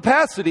little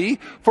capacity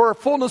for a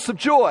fullness of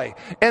joy.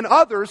 And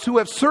others who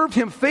have served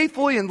Him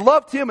faithfully and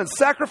loved Him and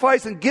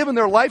sacrificed and given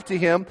their life to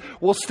Him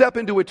will step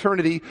into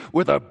eternity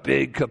with a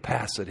big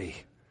capacity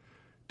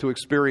to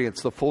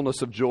experience the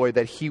fullness of joy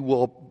that He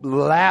will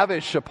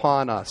lavish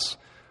upon us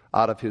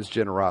out of His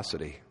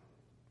generosity.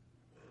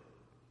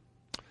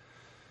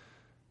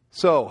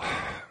 So,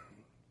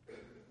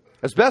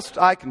 as best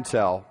I can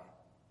tell,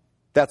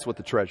 that's what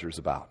the treasure's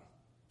about.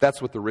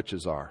 That's what the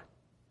riches are.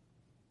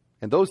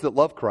 And those that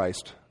love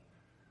Christ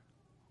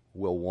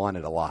will want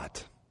it a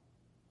lot.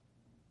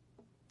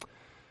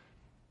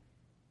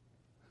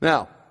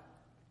 Now,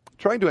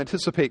 trying to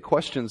anticipate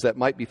questions that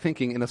might be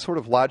thinking in a sort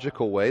of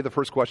logical way, the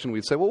first question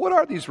we'd say, well, what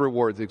are these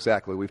rewards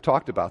exactly? We've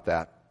talked about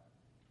that.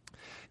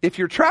 If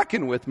you're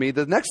tracking with me,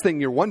 the next thing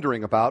you're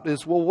wondering about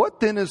is, well, what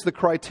then is the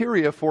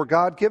criteria for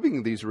God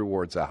giving these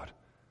rewards out?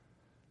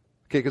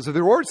 Okay, because if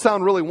the rewards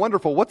sound really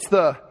wonderful,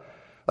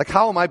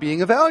 how am I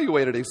being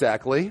evaluated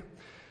exactly?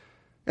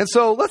 And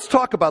so let's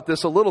talk about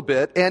this a little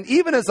bit. And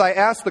even as I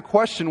ask the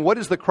question, what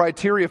is the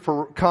criteria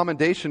for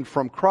commendation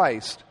from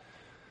Christ?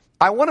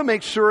 I want to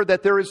make sure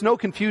that there is no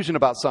confusion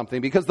about something,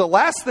 because the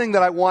last thing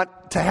that I want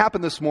to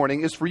happen this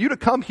morning is for you to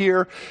come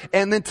here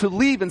and then to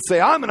leave and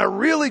say, I'm going to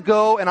really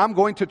go and I'm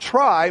going to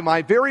try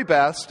my very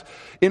best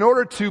in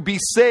order to be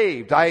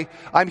saved.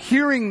 I'm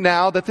hearing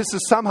now that this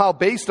is somehow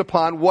based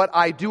upon what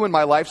I do in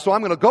my life, so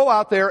I'm going to go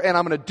out there and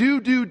I'm going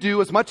to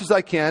do as much as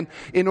I can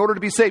in order to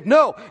be saved.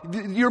 No,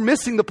 you're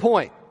missing the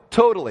point,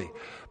 totally.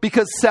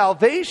 Because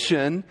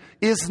salvation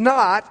is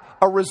not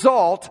a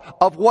result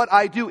of what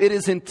I do. It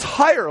is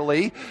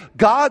entirely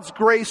God's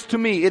grace to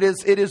me. It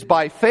is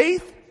by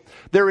faith.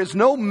 There is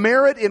no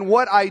merit in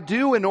what I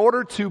do in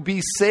order to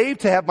be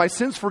saved, to have my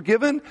sins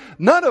forgiven.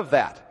 None of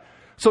that.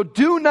 So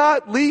do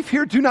not leave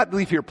here,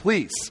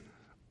 please.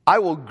 I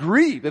will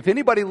grieve if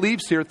anybody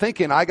leaves here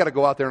thinking, I got to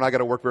go out there and I got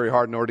to work very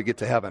hard in order to get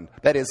to heaven.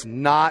 That is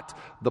not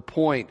the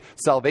point.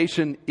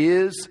 Salvation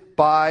is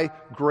by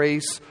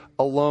grace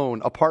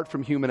alone, apart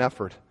from human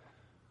effort.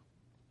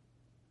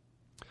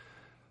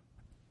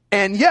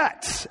 And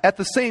yet, at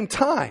the same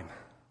time,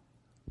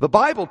 the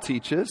Bible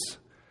teaches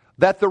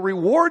that the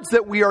rewards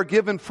that we are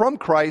given from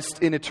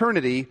Christ in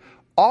eternity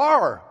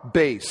are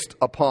based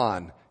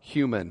upon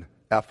human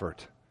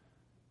effort.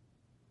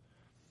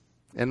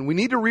 And we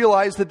need to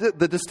realize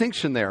the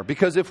distinction there,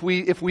 because if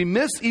we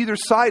miss either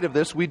side of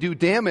this, we do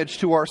damage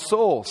to our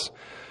souls.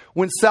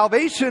 When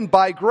salvation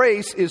by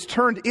grace is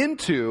turned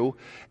into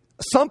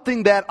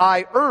something that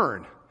I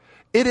earn,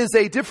 it is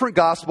a different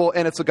gospel,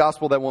 and it's a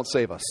gospel that won't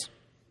save us.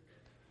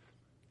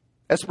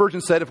 As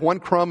Spurgeon said, if one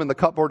crumb in the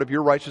cupboard of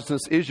your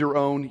righteousness is your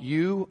own,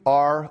 you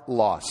are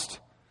lost.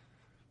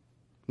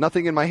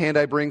 Nothing in my hand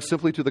I bring,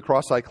 simply to the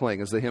cross I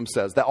cling, as the hymn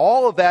says. That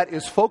all of that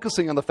is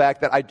focusing on the fact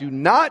that I do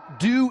not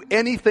do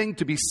anything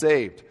to be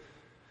saved.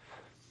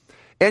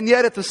 And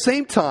yet at the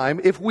same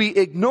time, if we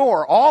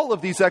ignore all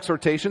of these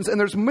exhortations, and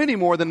there's many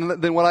more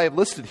than what I have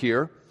listed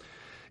here,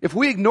 if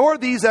we ignore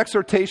these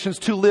exhortations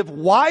to live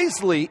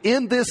wisely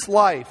in this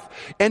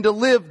life and to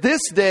live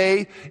this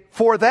day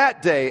for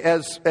that day,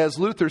 as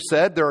Luther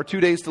said, there are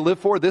 2 days to live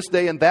for, this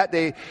day and that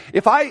day.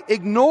 If I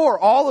ignore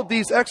all of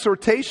these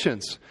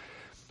exhortations,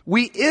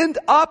 we end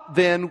up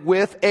then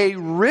with a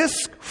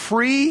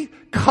risk-free,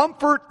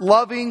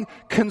 comfort-loving,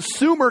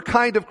 consumer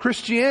kind of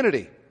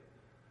Christianity.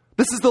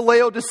 This is the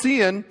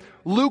Laodicean,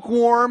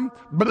 lukewarm,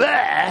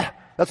 blah.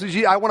 That's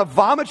what I want to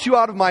vomit you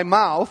out of my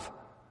mouth.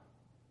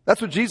 That's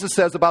what Jesus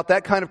says about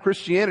that kind of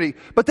Christianity.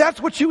 But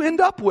that's what you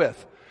end up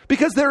with.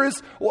 Because there is,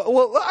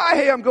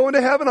 hey, I'm going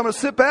to heaven. I'm going to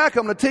sit back.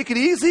 I'm going to take it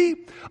easy.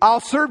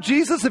 I'll serve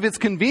Jesus if it's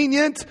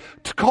convenient.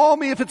 To call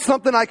me if it's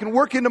something I can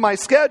work into my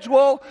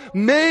schedule.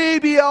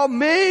 Maybe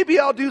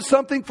I'll do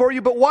something for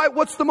you. But why?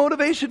 What's the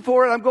motivation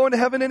for it? I'm going to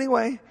heaven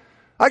anyway.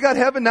 I got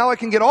heaven. Now I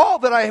can get all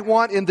that I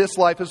want in this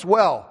life as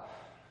well.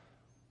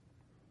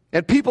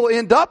 And people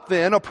end up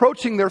then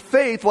approaching their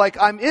faith like,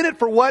 I'm in it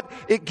for what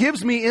it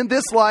gives me in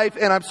this life,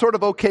 and I'm sort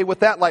of okay with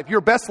that life. Your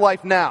best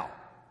life now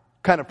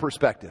kind of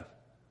perspective.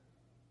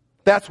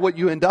 That's what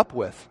you end up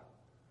with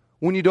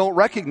when you don't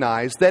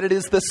recognize that it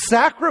is the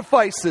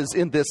sacrifices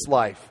in this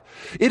life.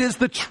 It is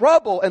the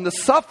trouble and the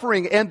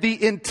suffering and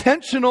the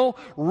intentional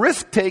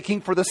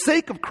risk-taking for the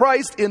sake of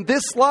Christ in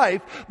this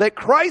life that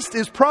Christ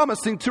is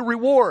promising to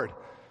reward.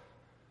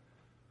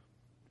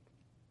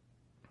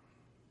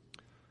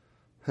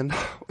 And,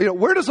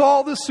 where does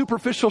all this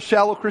superficial,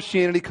 shallow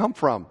Christianity come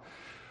from?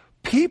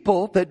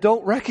 People that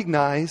don't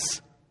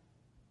recognize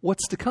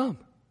what's to come.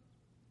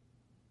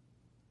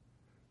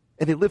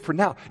 And they live for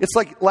now. It's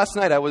like last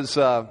night I was,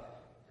 kind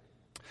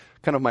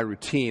of my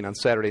routine on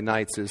Saturday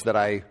nights is that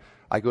I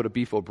go to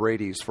Beef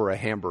O'Brady's for a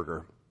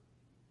hamburger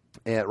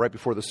right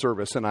before the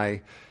service. And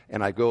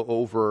I go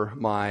over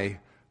my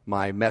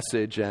my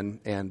message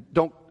and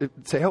don't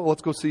say, oh,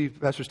 let's go see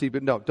Pastor Steve.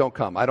 But no, don't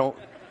come.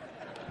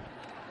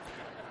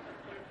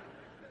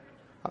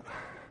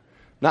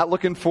 Not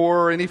looking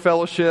for any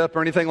fellowship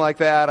or anything like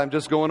that. I'm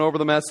just going over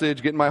the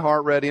message, getting my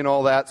heart ready and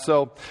all that.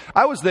 So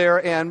I was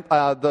there, and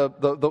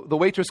the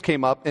waitress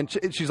came up, and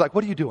she's like,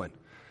 what are you doing?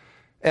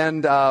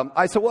 And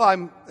I said, well,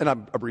 I'm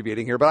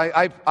abbreviating here, but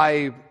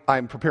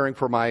I'm preparing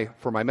for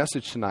my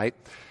message tonight.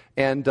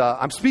 And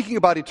I'm speaking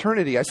about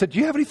eternity. I said, do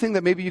you have anything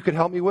that maybe you could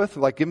help me with?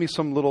 Like, give me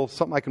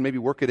something I can maybe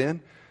work it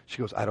in. She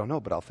goes, I don't know,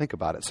 but I'll think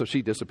about it. So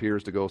she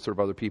disappears to go serve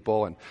other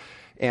people.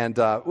 And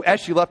as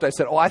she left, I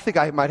said, I think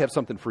I might have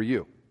something for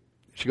you.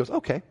 She goes,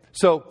 okay.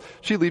 So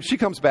she leaves. She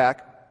comes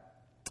back,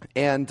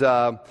 and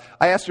I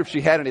asked her if she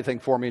had anything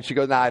for me, and she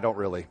goes, nah, I don't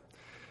really.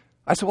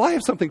 I said, well, I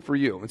have something for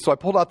you. And so I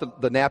pulled out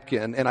the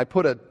napkin, and I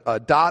put a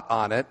dot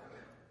on it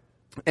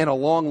and a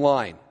long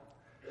line.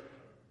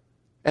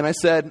 And I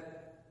said,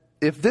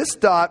 if this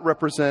dot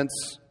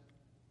represents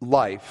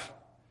life,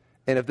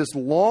 and if this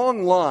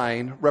long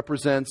line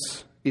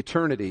represents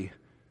eternity,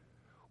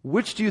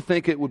 which do you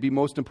think it would be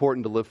most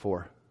important to live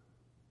for?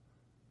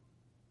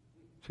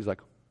 She's like,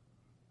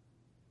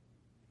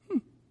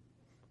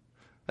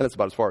 And that's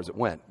about as far as it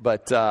went.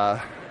 But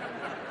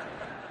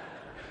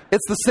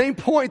it's the same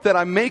point that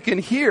I'm making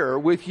here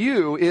with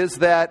you is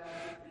that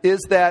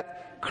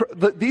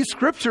these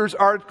scriptures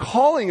are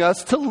calling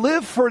us to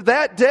live for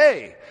that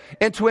day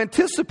and to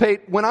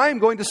anticipate when I am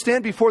going to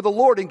stand before the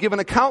Lord and give an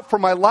account for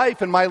my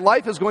life, and my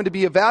life is going to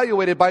be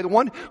evaluated by the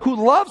one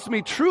who loves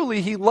me.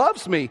 Truly, he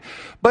loves me.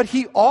 But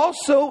he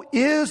also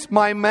is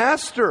my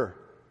master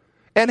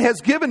and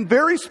has given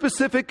very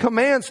specific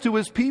commands to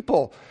his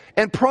people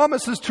and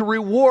promises to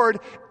reward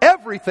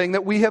everything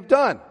that we have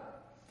done.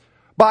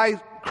 By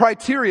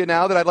criteria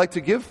now that I'd like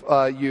to give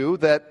you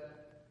that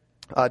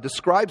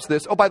describes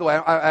this. Oh, by the way,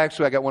 I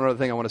got one other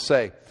thing I want to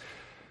say.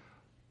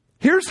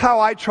 Here's how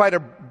I try to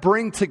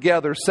bring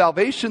together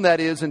salvation that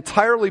is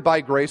entirely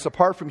by grace,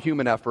 apart from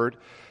human effort,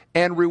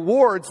 and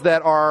rewards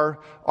that are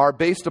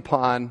based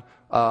upon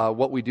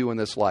what we do in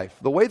this life.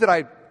 The way that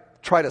I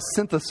try to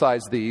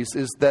synthesize these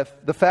is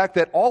that the fact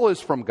that all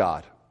is from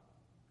God.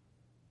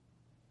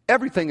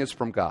 Everything is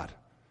from God.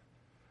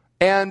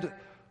 And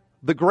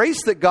the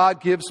grace that God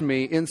gives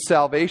me in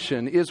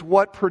salvation is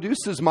what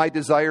produces my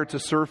desire to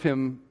serve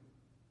him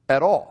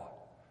at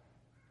all.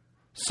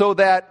 So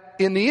that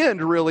in the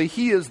end, really,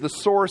 he is the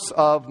source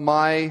of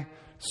my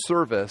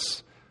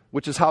service,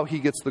 which is how he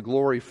gets the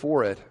glory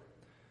for it.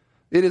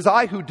 It is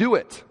I who do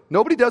it.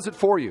 Nobody does it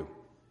for you.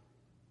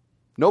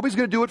 Nobody's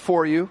going to do it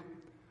for you.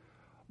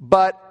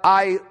 But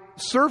I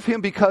serve him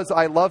because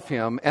I love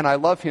him, and I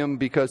love him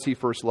because he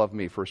first loved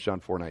me, 1 John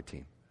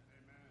 4:19.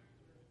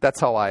 That's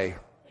how I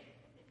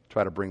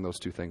try to bring those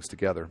two things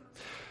together.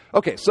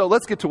 Okay, so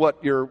let's get to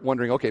what you're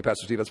wondering. Okay,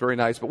 Pastor Steve, that's very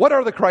nice, but what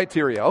are the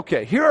criteria?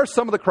 Okay, here are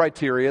some of the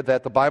criteria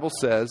that the Bible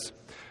says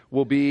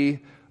will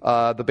be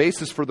the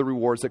basis for the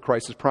rewards that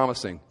Christ is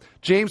promising.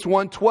 James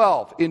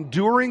 1:12,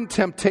 enduring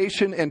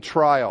temptation and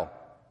trial.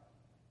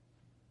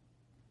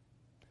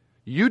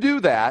 You do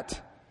that,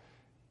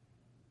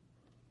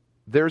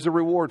 there's a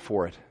reward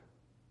for it.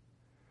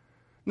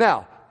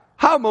 Now,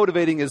 how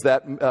motivating is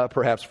that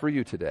perhaps for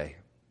you today?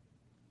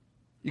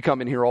 You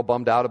come in here all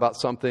bummed out about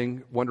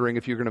something, wondering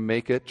if you're going to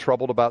make it,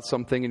 troubled about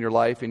something in your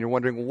life, and you're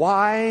wondering,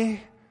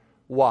 why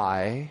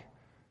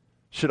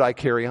should I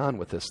carry on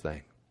with this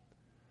thing?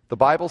 The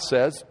Bible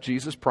says,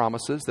 Jesus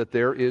promises that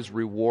there is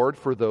reward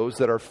for those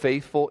that are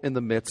faithful in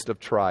the midst of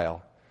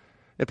trial.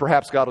 And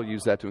perhaps God will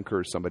use that to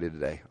encourage somebody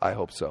today. I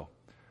hope so.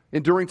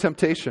 Enduring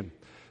temptation.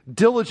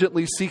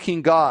 Diligently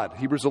seeking God.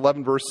 Hebrews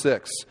 11 verse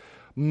 6.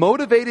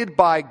 Motivated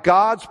by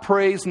God's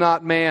praise,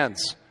 not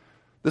man's.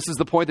 This is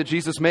the point that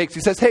Jesus makes. He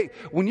says, hey,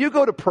 when you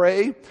go to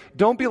pray,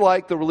 don't be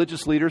like the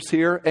religious leaders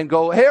here and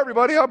go, hey,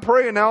 everybody, I'm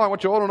praying now. I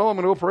want you all to know I'm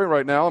going to go pray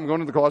right now. I'm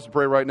going to the closet to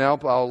pray right now.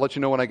 I'll let you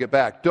know when I get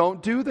back.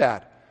 Don't do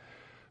that.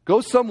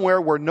 Go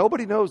somewhere where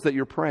nobody knows that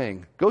you're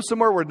praying. Go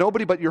somewhere where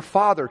nobody but your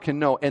Father can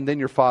know, and then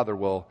your Father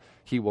will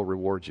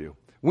reward you.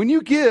 When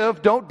you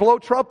give, don't blow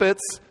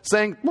trumpets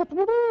saying,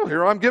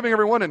 here I'm giving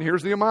everyone, and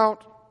here's the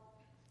amount.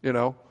 You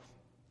know.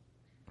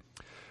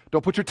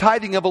 Don't put your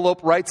tithing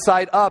envelope right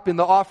side up in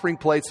the offering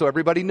plate so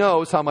everybody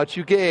knows how much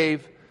you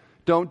gave.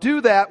 Don't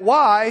do that.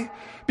 Why?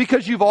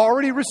 Because you've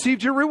already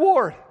received your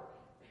reward.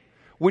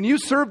 When you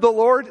serve the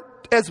Lord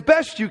as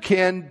best you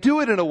can,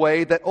 do it in a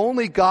way that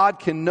only God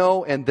can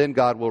know, and then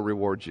God will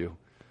reward you.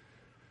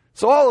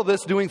 So all of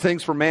this, doing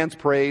things for man's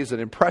praise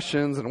and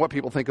impressions and what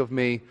people think of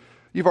me,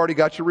 you've already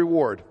got your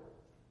reward.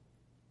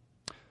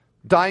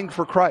 Dying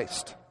for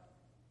Christ.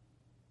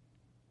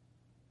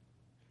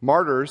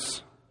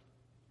 Martyrs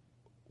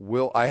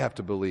will, I have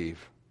to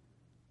believe,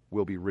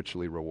 will be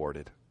richly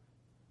rewarded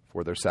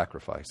for their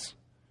sacrifice.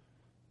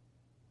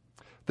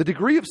 The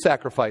degree of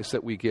sacrifice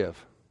that we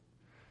give.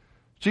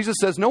 Jesus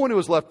says, no one who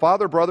has left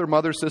father, brother,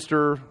 mother,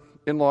 sister,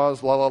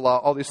 in-laws,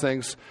 all these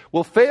things,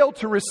 will fail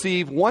to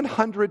receive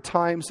 100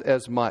 times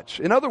as much.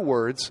 In other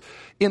words,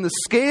 in the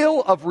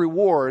scale of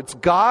rewards,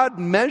 God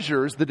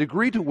measures the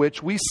degree to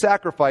which we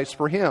sacrifice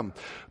for Him.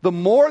 The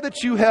more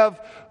that you have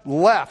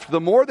left,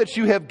 the more that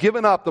you have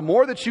given up, the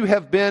more that you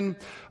have been,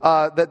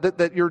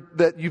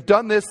 that you've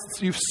done this,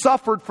 you've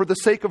suffered for the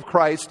sake of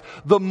Christ,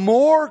 the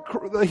more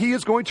He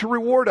is going to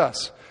reward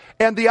us.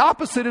 And the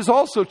opposite is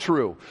also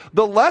true.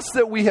 The less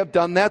that we have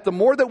done that, the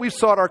more that we've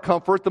sought our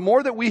comfort, the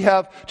more that we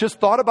have just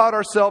thought about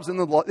ourselves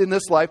in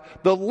this life,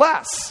 the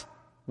less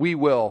we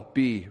will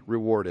be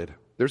rewarded.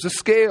 There's a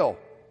scale.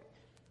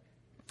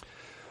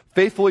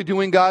 Faithfully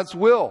doing God's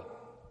will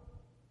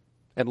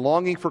and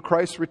longing for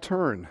Christ's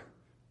return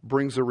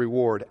brings a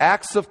reward.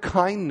 Acts of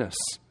kindness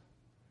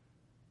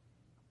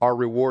are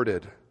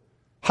rewarded.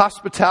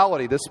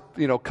 Hospitality, this,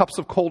 cups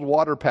of cold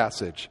water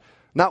passage.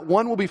 Not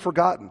one will be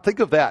forgotten. Think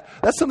of that.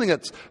 That's something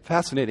that's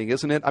fascinating,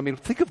 isn't it? I mean,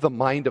 think of the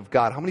mind of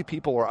God. How many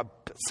people are,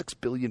 6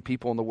 billion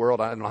people in the world?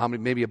 I don't know how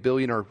many, maybe 1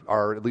 billion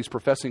are at least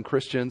professing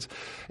Christians.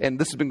 And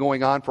this has been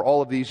going on for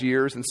all of these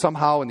years. And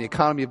somehow in the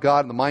economy of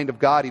God and the mind of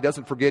God, He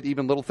doesn't forget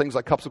even little things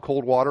like cups of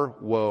cold water.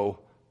 Whoa.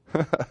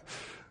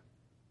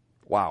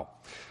 Wow.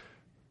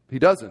 He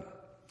doesn't.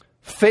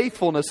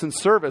 Faithfulness and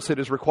service. It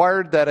is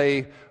required that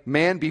a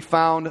man be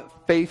found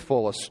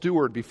faithful, a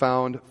steward be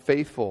found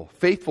faithful.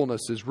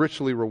 Faithfulness is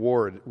richly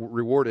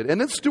rewarded. And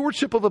then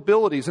stewardship of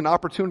abilities and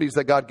opportunities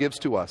that God gives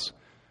to us.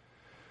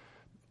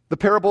 The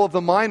parable of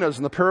the minas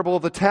and the parable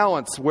of the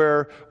talents,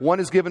 where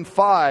one is given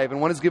 5 and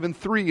one is given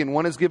 3 and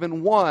one is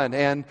given 1,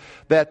 and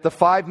that the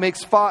 5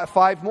 makes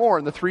 5 more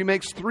and the 3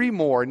 makes 3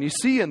 more. And you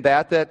see in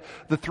that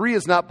the 3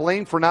 is not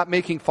blamed for not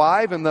making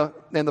 5 and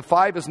the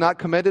 5 is not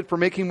commended for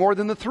making more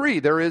than the 3.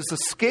 There is a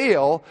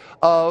scale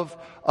of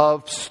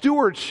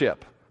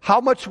stewardship. How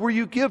much were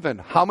you given?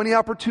 How many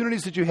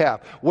opportunities did you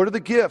have? What are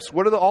the gifts?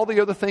 What are all the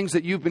other things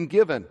that you've been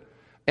given?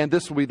 And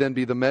this will then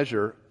be the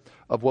measure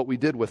of what we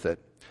did with it.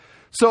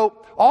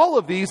 So all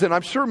of these, and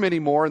I'm sure many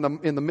more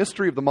in the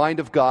mystery of the mind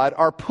of God,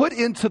 are put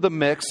into the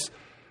mix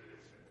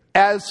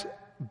as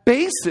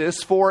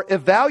basis for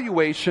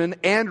evaluation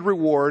and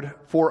reward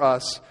for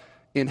us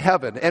in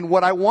heaven. And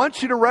what I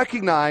want you to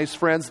recognize,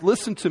 friends,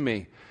 listen to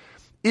me,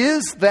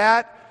 is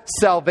that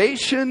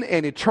salvation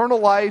and eternal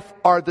life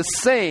are the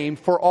same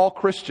for all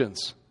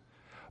Christians.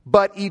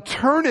 But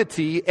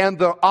eternity and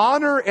the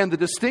honor and the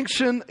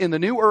distinction in the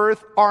new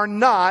earth are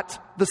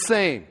not the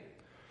same.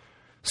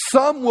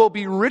 Some will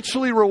be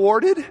richly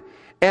rewarded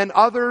and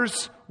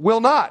others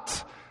will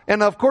not.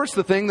 And of course,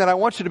 the thing that I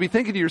want you to be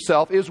thinking to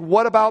yourself is,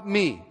 what about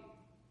me?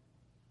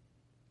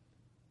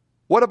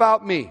 What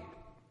about me?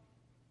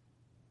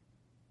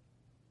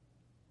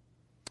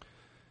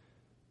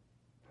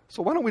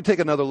 So why don't we take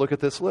another look at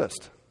this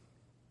list?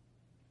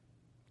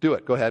 Do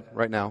it. Go ahead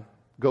right now.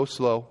 Go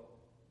slow.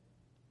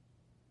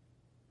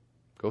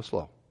 Go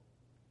slow.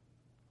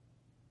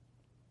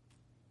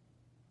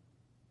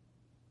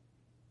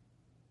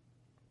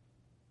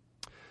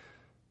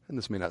 And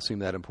this may not seem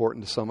that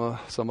important to some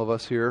of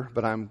us here,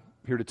 but I'm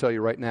here to tell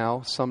you right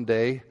now,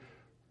 someday,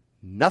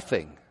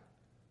 nothing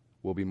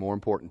will be more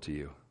important to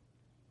you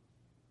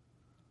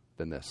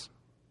than this.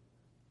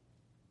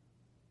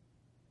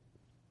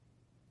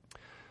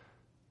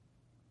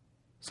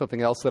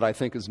 Something else that I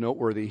think is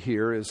noteworthy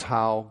here is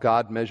how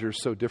God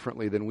measures so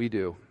differently than we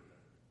do.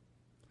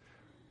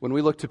 When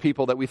we look to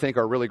people that we think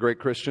are really great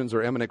Christians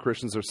or eminent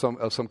Christians of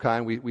some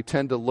kind, we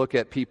tend to look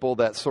at people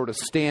that sort of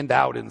stand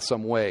out in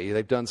some way.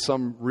 They've done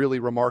some really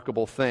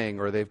remarkable thing,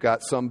 or they've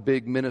got some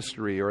big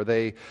ministry, or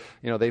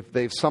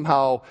they've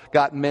somehow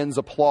got men's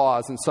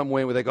applause in some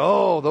way where they go,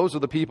 oh, those are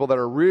the people that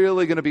are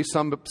really going to be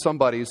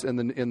somebodies in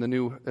the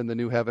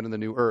new heaven and the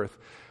new earth.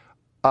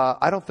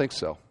 I don't think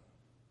so.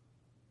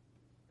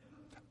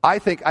 I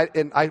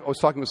was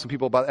talking with some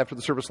people about it after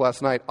the service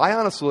last night.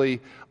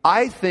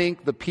 I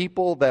think the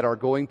people that are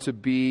going to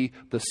be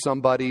the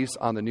somebodies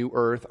on the new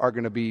earth are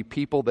going to be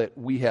people that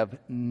we have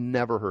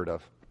never heard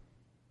of.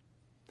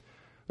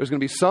 There's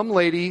going to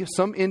be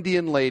some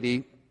Indian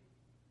lady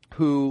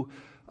who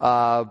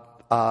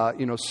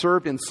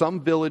served in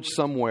some village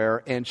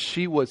somewhere, and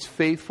she was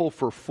faithful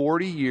for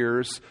 40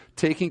 years,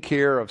 taking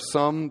care of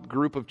some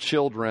group of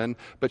children,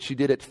 but she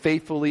did it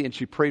faithfully, and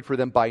she prayed for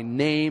them by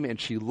name, and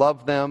she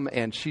loved them,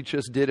 and she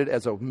just did it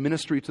as a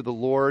ministry to the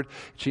Lord.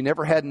 She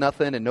never had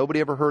nothing, and nobody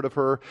ever heard of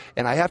her,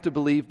 and I have to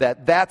believe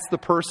that that's the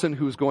person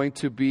who's going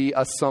to be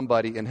a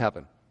somebody in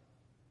heaven.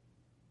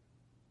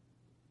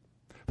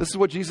 This is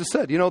what Jesus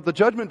said. The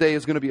judgment day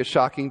is going to be a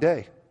shocking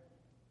day.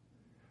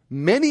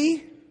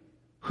 Many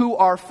who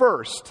are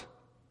first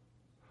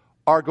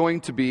are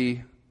going to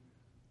be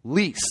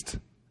least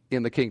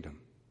in the kingdom.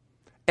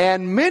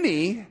 And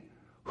many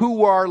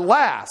who are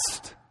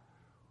last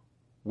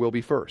will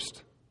be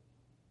first.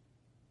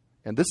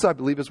 And this, I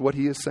believe, is what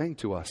he is saying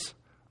to us.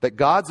 That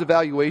God's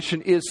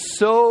evaluation is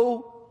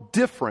so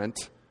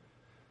different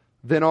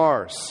than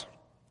ours.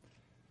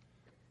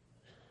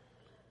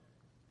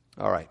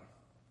 All right.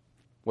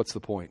 What's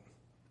the point?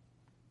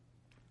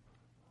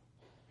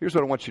 Here's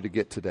what I want you to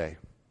get today.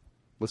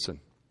 Listen.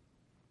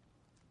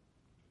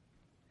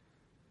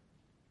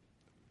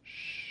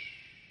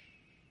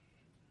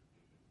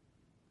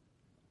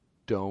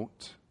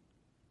 don't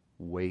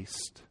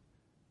waste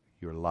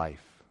your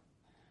life.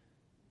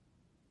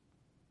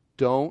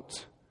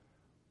 Don't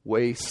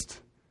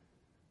waste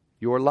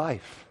your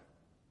life.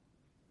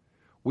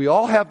 We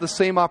all have the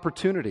same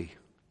opportunity.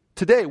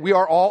 Today, we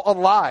are all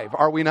alive,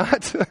 are we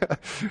not?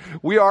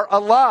 We are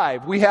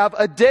alive. We have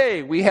a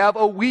day. We have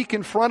a week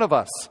in front of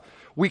us.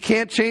 We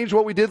can't change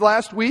what we did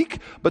last week,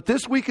 but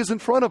this week is in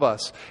front of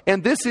us.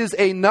 And this is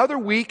another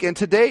week, and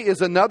today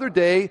is another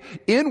day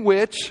in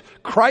which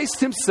Christ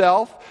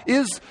himself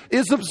is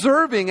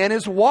observing and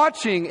is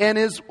watching and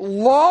is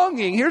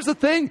longing. Here's the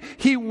thing.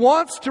 He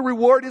wants to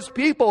reward his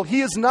people.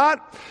 He is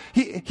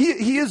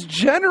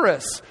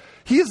generous.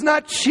 He is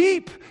not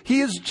cheap.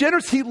 He is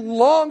generous. He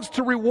longs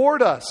to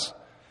reward us.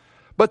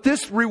 But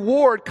this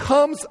reward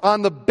comes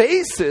on the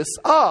basis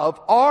of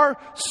our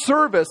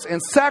service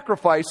and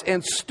sacrifice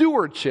and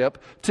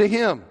stewardship to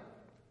him.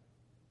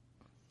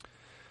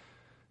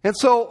 And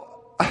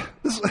so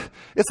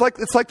it's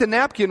like the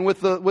napkin with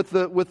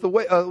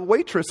the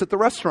waitress at the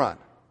restaurant.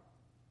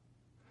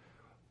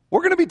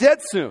 We're going to be dead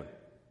soon.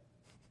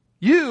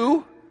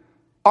 You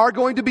are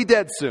going to be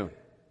dead soon.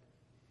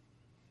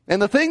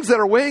 And the things that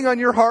are weighing on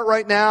your heart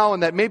right now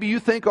and that maybe you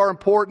think are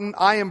important,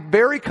 I am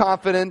very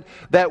confident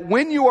that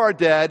when you are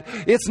dead,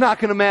 it's not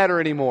going to matter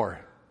anymore.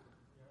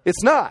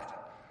 It's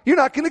not. You're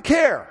not going to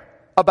care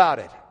about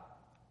it.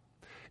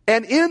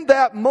 And in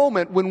that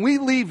moment, when we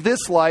leave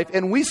this life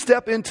and we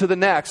step into the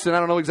next, and I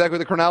don't know exactly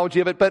the chronology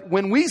of it, but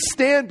when we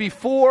stand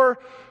before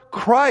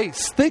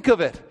Christ, think of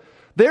it.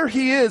 There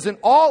he is in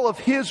all of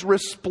his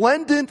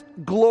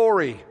resplendent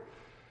glory.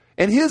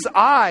 And his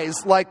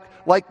eyes like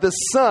the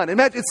sun.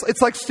 Imagine,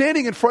 it's like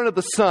standing in front of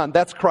the sun.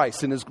 That's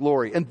Christ in his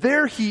glory. And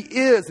there he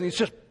is, and he's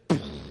just...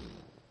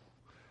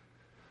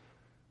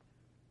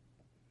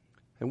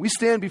 And we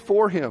stand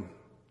before him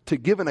to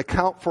give an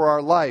account for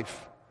our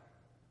life.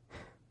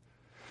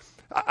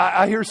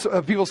 I hear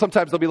people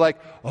sometimes, they'll be like,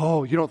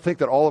 oh, you don't think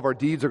that all of our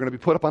deeds are going to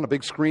be put up on a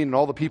big screen and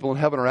all the people in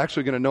heaven are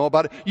actually going to know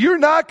about it? You're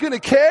not going to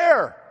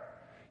care.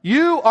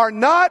 You are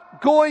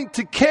not going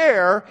to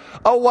care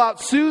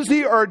about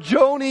Susie or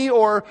Joni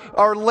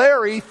or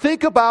Larry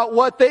think about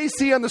what they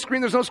see on the screen.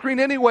 There's no screen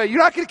anyway. You're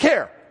not going to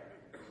care.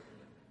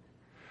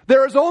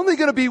 There is only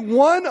going to be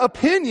one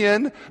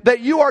opinion that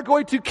you are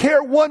going to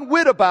care one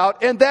whit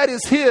about, and that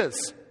is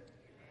his.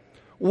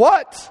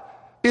 What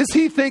is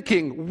he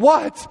thinking?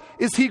 What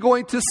is he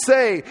going to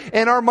say?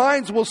 And our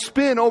minds will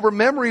spin over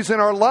memories in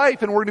our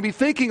life, and we're going to be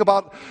thinking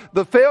about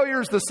the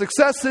failures, the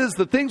successes,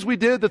 the things we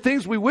did, the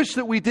things we wish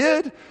that we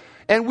did,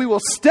 and we will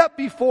step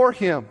before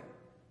him,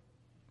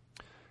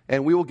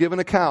 and we will give an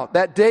account.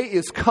 That day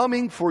is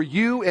coming for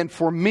you and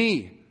for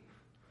me.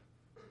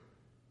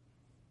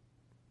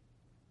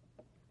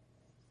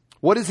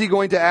 What is he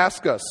going to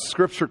ask us?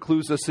 Scripture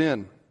clues us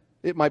in.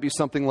 It might be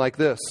something like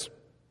this.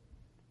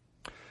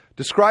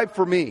 Describe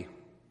for me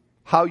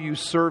how you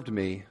served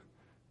me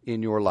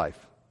in your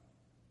life.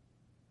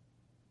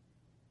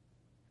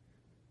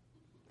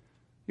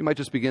 You might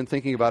just begin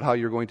thinking about how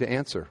you're going to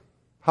answer.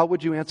 How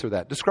would you answer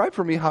that? Describe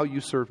for me how you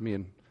served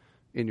me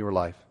in your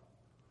life.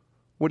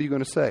 What are you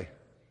going to say?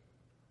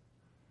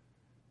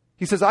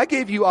 He says, I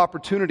gave you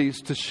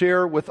opportunities to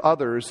share with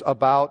others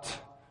about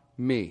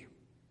me.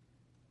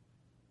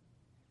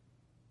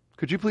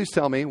 Could you please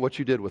tell me what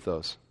you did with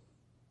those?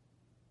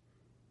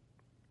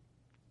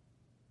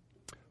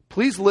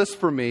 Please list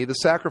for me the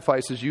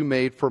sacrifices you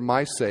made for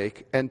my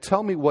sake and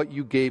tell me what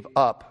you gave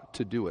up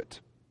to do it.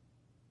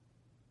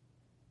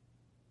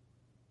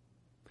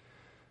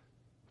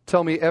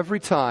 Tell me every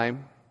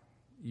time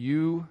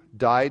you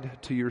died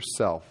to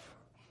yourself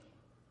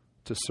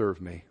to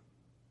serve me.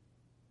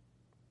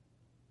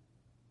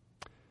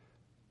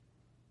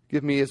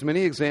 Give me as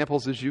many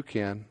examples as you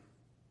can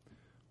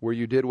where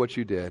you did what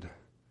you did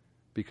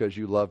because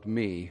you loved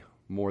me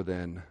more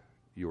than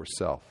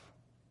yourself.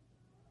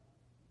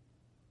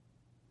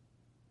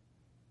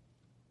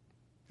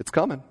 It's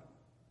coming.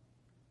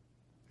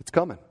 It's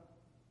coming.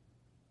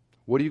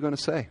 What are you going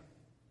to say?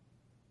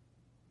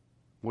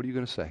 What are you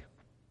going to say?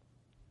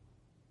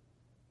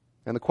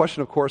 And the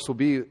question, of course, will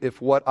be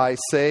if what I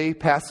say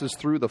passes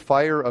through the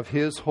fire of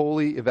his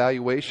holy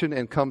evaluation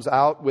and comes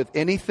out with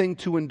anything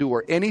to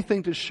endure,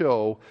 anything to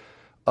show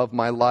of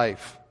my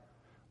life.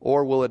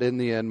 Or will it, in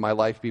the end, my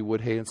life be wood,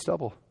 hay, and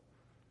stubble?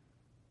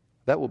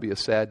 That will be a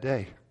sad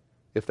day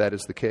if that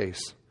is the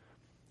case.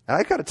 And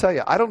I got to tell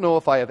you, I don't know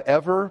if I have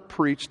ever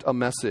preached a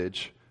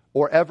message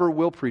or ever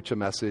will preach a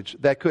message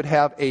that could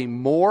have a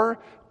more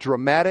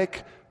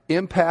dramatic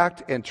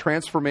impact and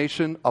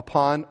transformation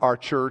upon our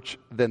church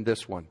than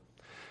this one.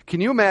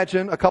 Can you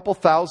imagine a couple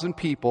thousand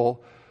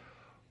people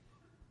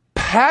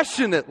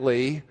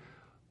passionately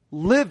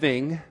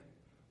living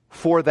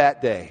for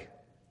that day?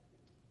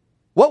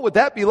 What would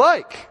that be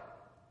like?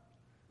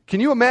 Can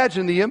you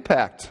imagine the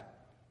impact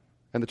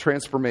and the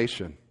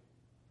transformation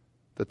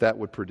that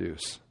would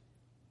produce?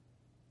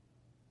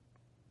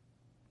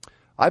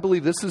 I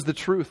believe this is the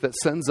truth that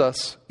sends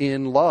us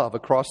in love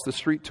across the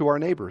street to our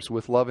neighbors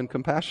with love and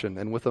compassion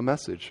and with a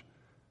message.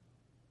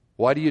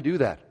 Why do you do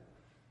that?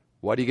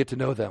 Why do you get to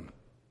know them?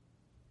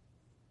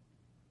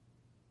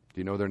 Do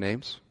you know their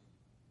names,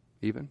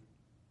 even?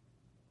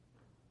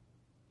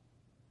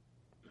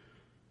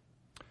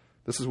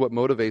 This is what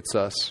motivates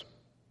us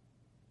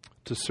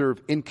to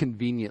serve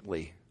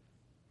inconveniently.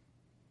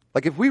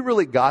 Like if we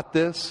really got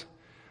this,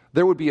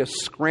 there would be a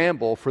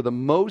scramble for the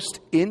most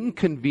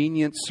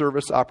inconvenient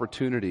service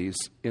opportunities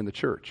in the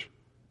church.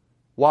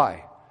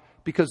 Why?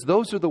 Because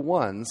those are the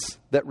ones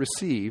that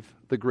receive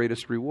the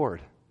greatest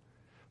reward.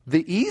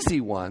 The easy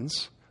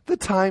ones, the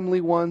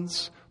timely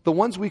ones, the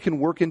ones we can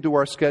work into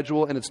our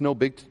schedule and it's no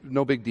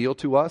big deal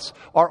to us,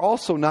 are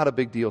also not a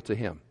big deal to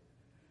Him.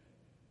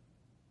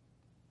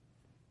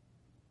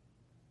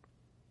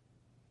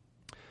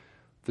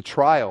 The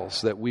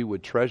trials that we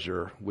would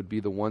treasure would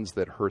be the ones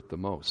that hurt the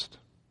most.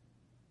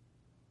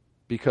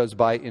 Because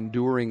by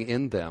enduring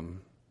in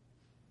them,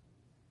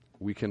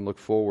 we can look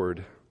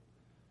forward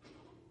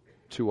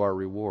to our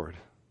reward.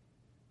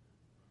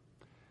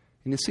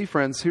 And you see,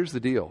 friends, here's the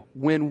deal.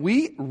 When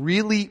we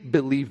really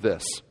believe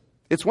this,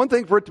 it's one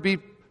thing for it to be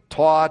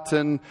taught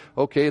and,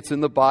 okay, it's in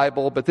the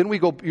Bible, but then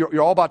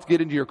you're all about to get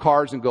into your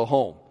cars and go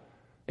home.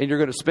 And you're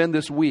going to spend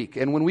this week.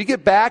 And when we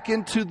get back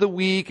into the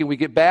week and we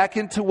get back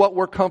into what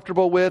we're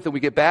comfortable with and we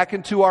get back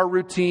into our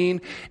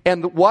routine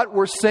and what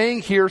we're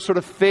saying here sort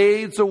of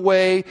fades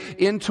away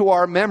into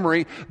our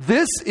memory,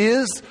 this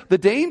is the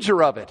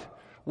danger of it.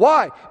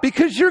 Why?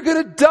 Because you're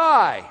going to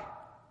die.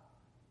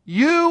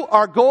 You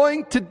are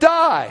going to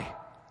die.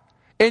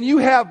 And you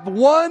have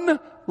one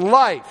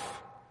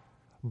life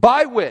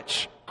by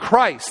which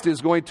Christ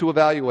is going to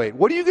evaluate.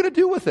 What are you going to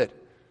do with it?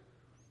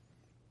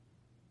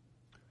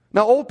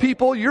 Now, old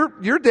people,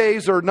 your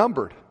days are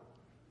numbered.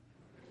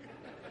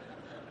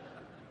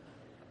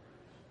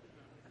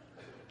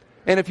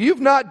 And if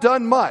you've not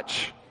done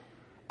much,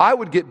 I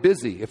would get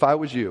busy if I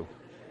was you.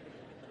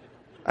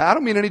 I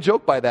don't mean any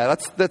joke by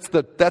that. That's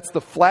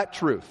the flat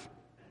truth.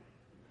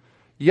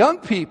 Young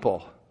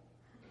people,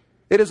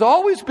 it has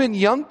always been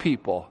young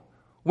people,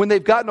 when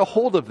they've gotten a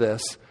hold of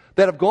this,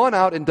 that have gone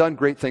out and done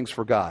great things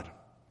for God.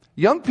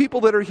 Young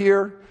people that are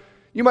here,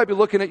 you might be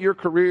looking at your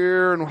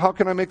career and how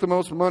can I make the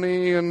most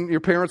money, and your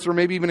parents are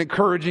maybe even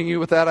encouraging you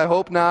with that. I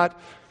hope not.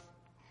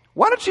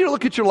 Why don't you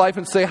look at your life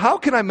and say, how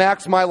can I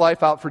max my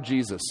life out for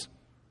Jesus?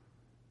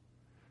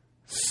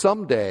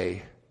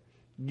 Someday,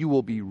 you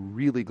will be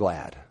really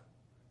glad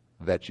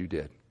that you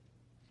did.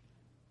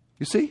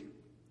 You see?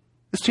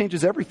 This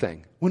changes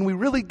everything. When we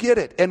really get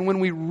it and when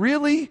we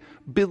really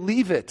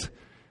believe it,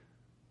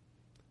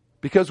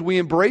 because we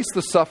embrace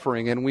the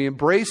suffering and we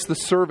embrace the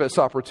service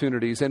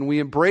opportunities and we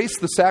embrace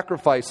the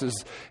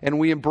sacrifices and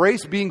we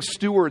embrace being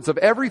stewards of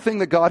everything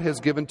that God has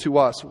given to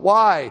us.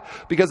 Why?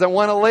 Because I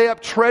want to lay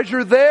up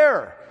treasure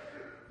there.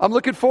 I'm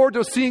looking forward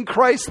to seeing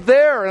Christ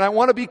there, and I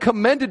want to be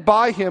commended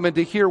by Him and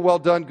to hear, well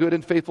done, good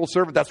and faithful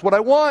servant. That's what I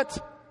want.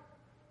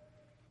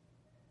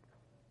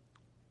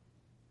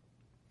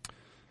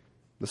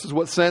 This is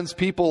what sends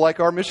people like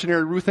our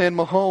missionary Ruth Ann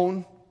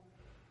Mahone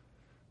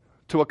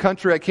to a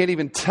country I can't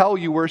even tell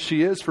you where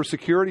she is for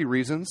security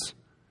reasons,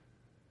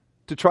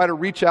 to try to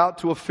reach out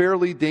to a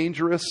fairly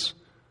dangerous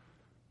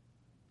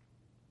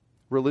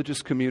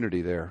religious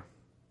community there.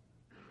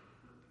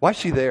 Why is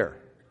she there?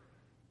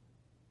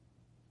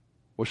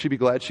 Will she be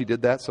glad she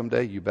did that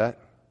someday? You bet.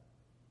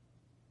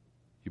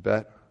 You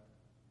bet.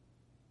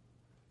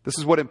 This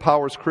is what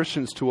empowers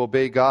Christians to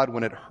obey God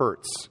when it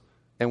hurts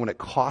and when it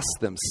costs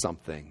them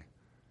something.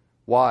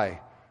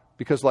 Why?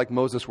 Because like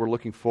Moses, we're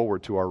looking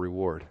forward to our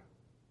reward.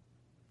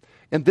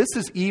 And this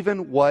is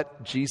even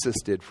what Jesus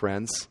did,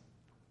 friends.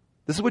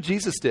 This is what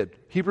Jesus did.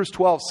 Hebrews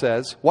 12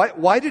 says,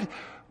 why did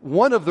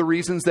one of the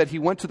reasons that He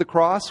went to the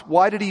cross,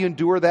 why did He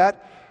endure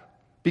that?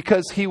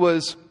 Because He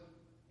was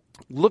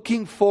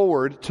looking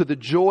forward to the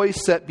joy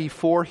set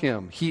before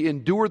Him. He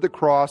endured the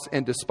cross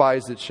and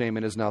despised its shame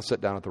and is now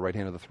set down at the right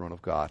hand of the throne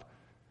of God.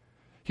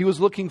 He was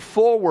looking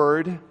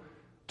forward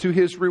to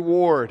His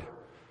reward.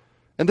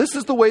 And this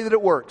is the way that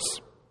it works.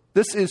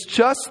 This is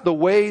just the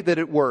way that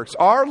it works.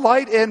 Our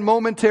light and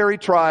momentary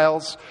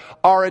trials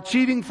are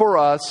achieving for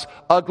us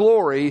a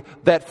glory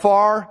that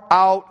far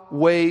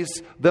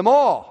outweighs them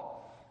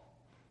all.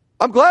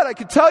 I'm glad I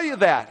could tell you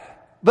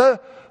that.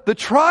 The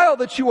trial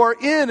that you are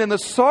in and the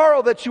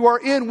sorrow that you are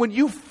in, when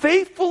you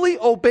faithfully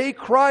obey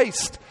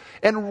Christ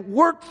and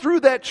work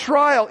through that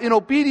trial in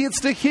obedience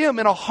to Him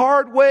in a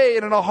hard way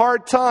and in a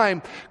hard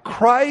time,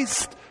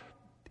 Christ,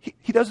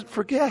 He doesn't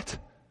forget.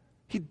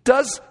 He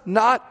does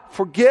not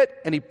forget,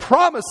 and He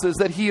promises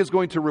that He is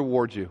going to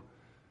reward you.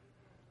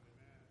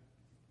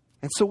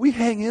 And so we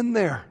hang in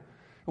there,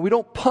 and we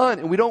don't punt,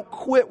 and we don't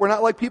quit. We're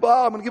not like people,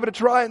 I'm going to give it a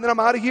try, and then I'm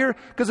out of here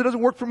because it doesn't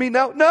work for me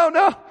now.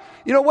 No.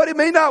 You know what? It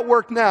may not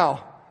work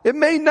now. It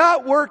may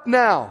not work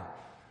now.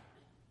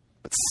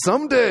 But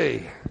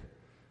someday,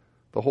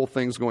 the whole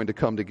thing's going to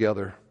come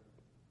together.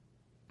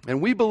 And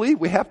we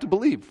have to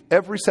believe,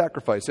 every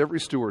sacrifice,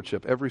 every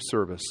stewardship, every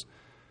service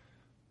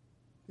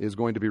is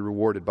going to be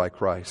rewarded by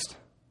Christ.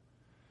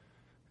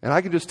 And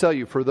I can just tell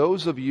you, for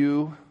those of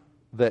you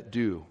that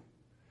do,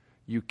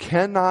 you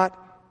cannot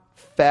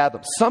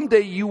fathom.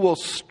 Someday you will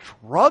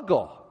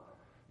struggle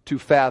to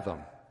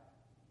fathom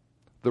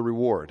the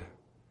reward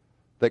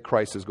that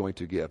Christ is going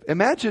to give.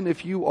 Imagine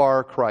if you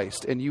are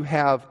Christ and you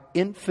have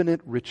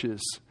infinite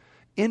riches,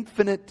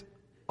 infinite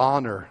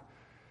honor,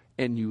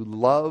 and you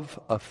love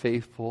a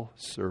faithful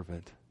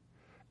servant,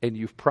 and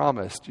you've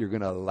promised you're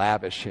going to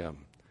lavish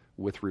him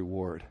with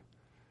reward.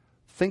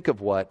 Think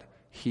of what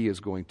he is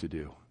going to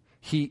do.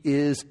 He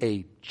is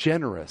a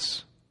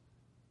generous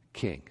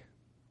king.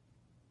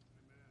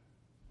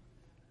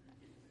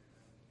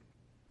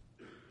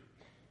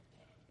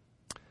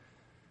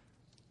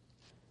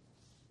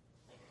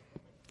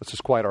 Let's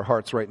just quiet our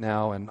hearts right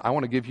now, and I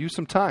want to give you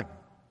some time.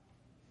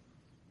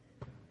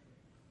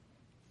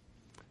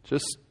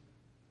 Just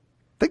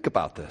think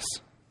about this.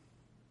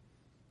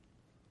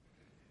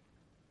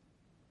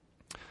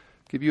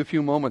 Give you a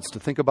few moments to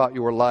think about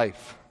your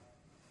life.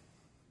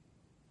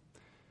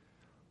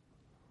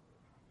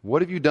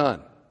 What have you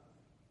done?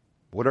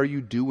 What are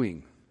you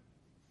doing?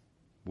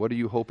 What are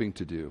you hoping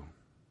to do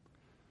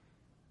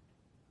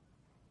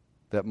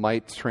that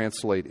might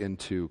translate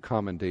into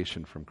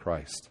commendation from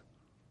Christ?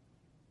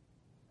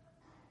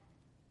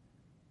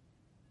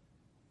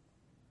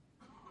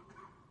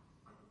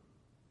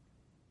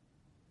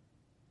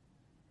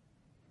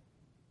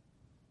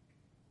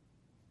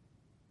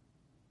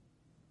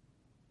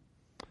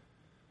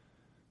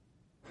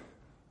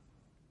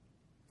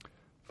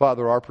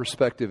 Father, our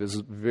perspective is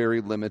very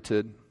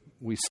limited.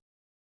 We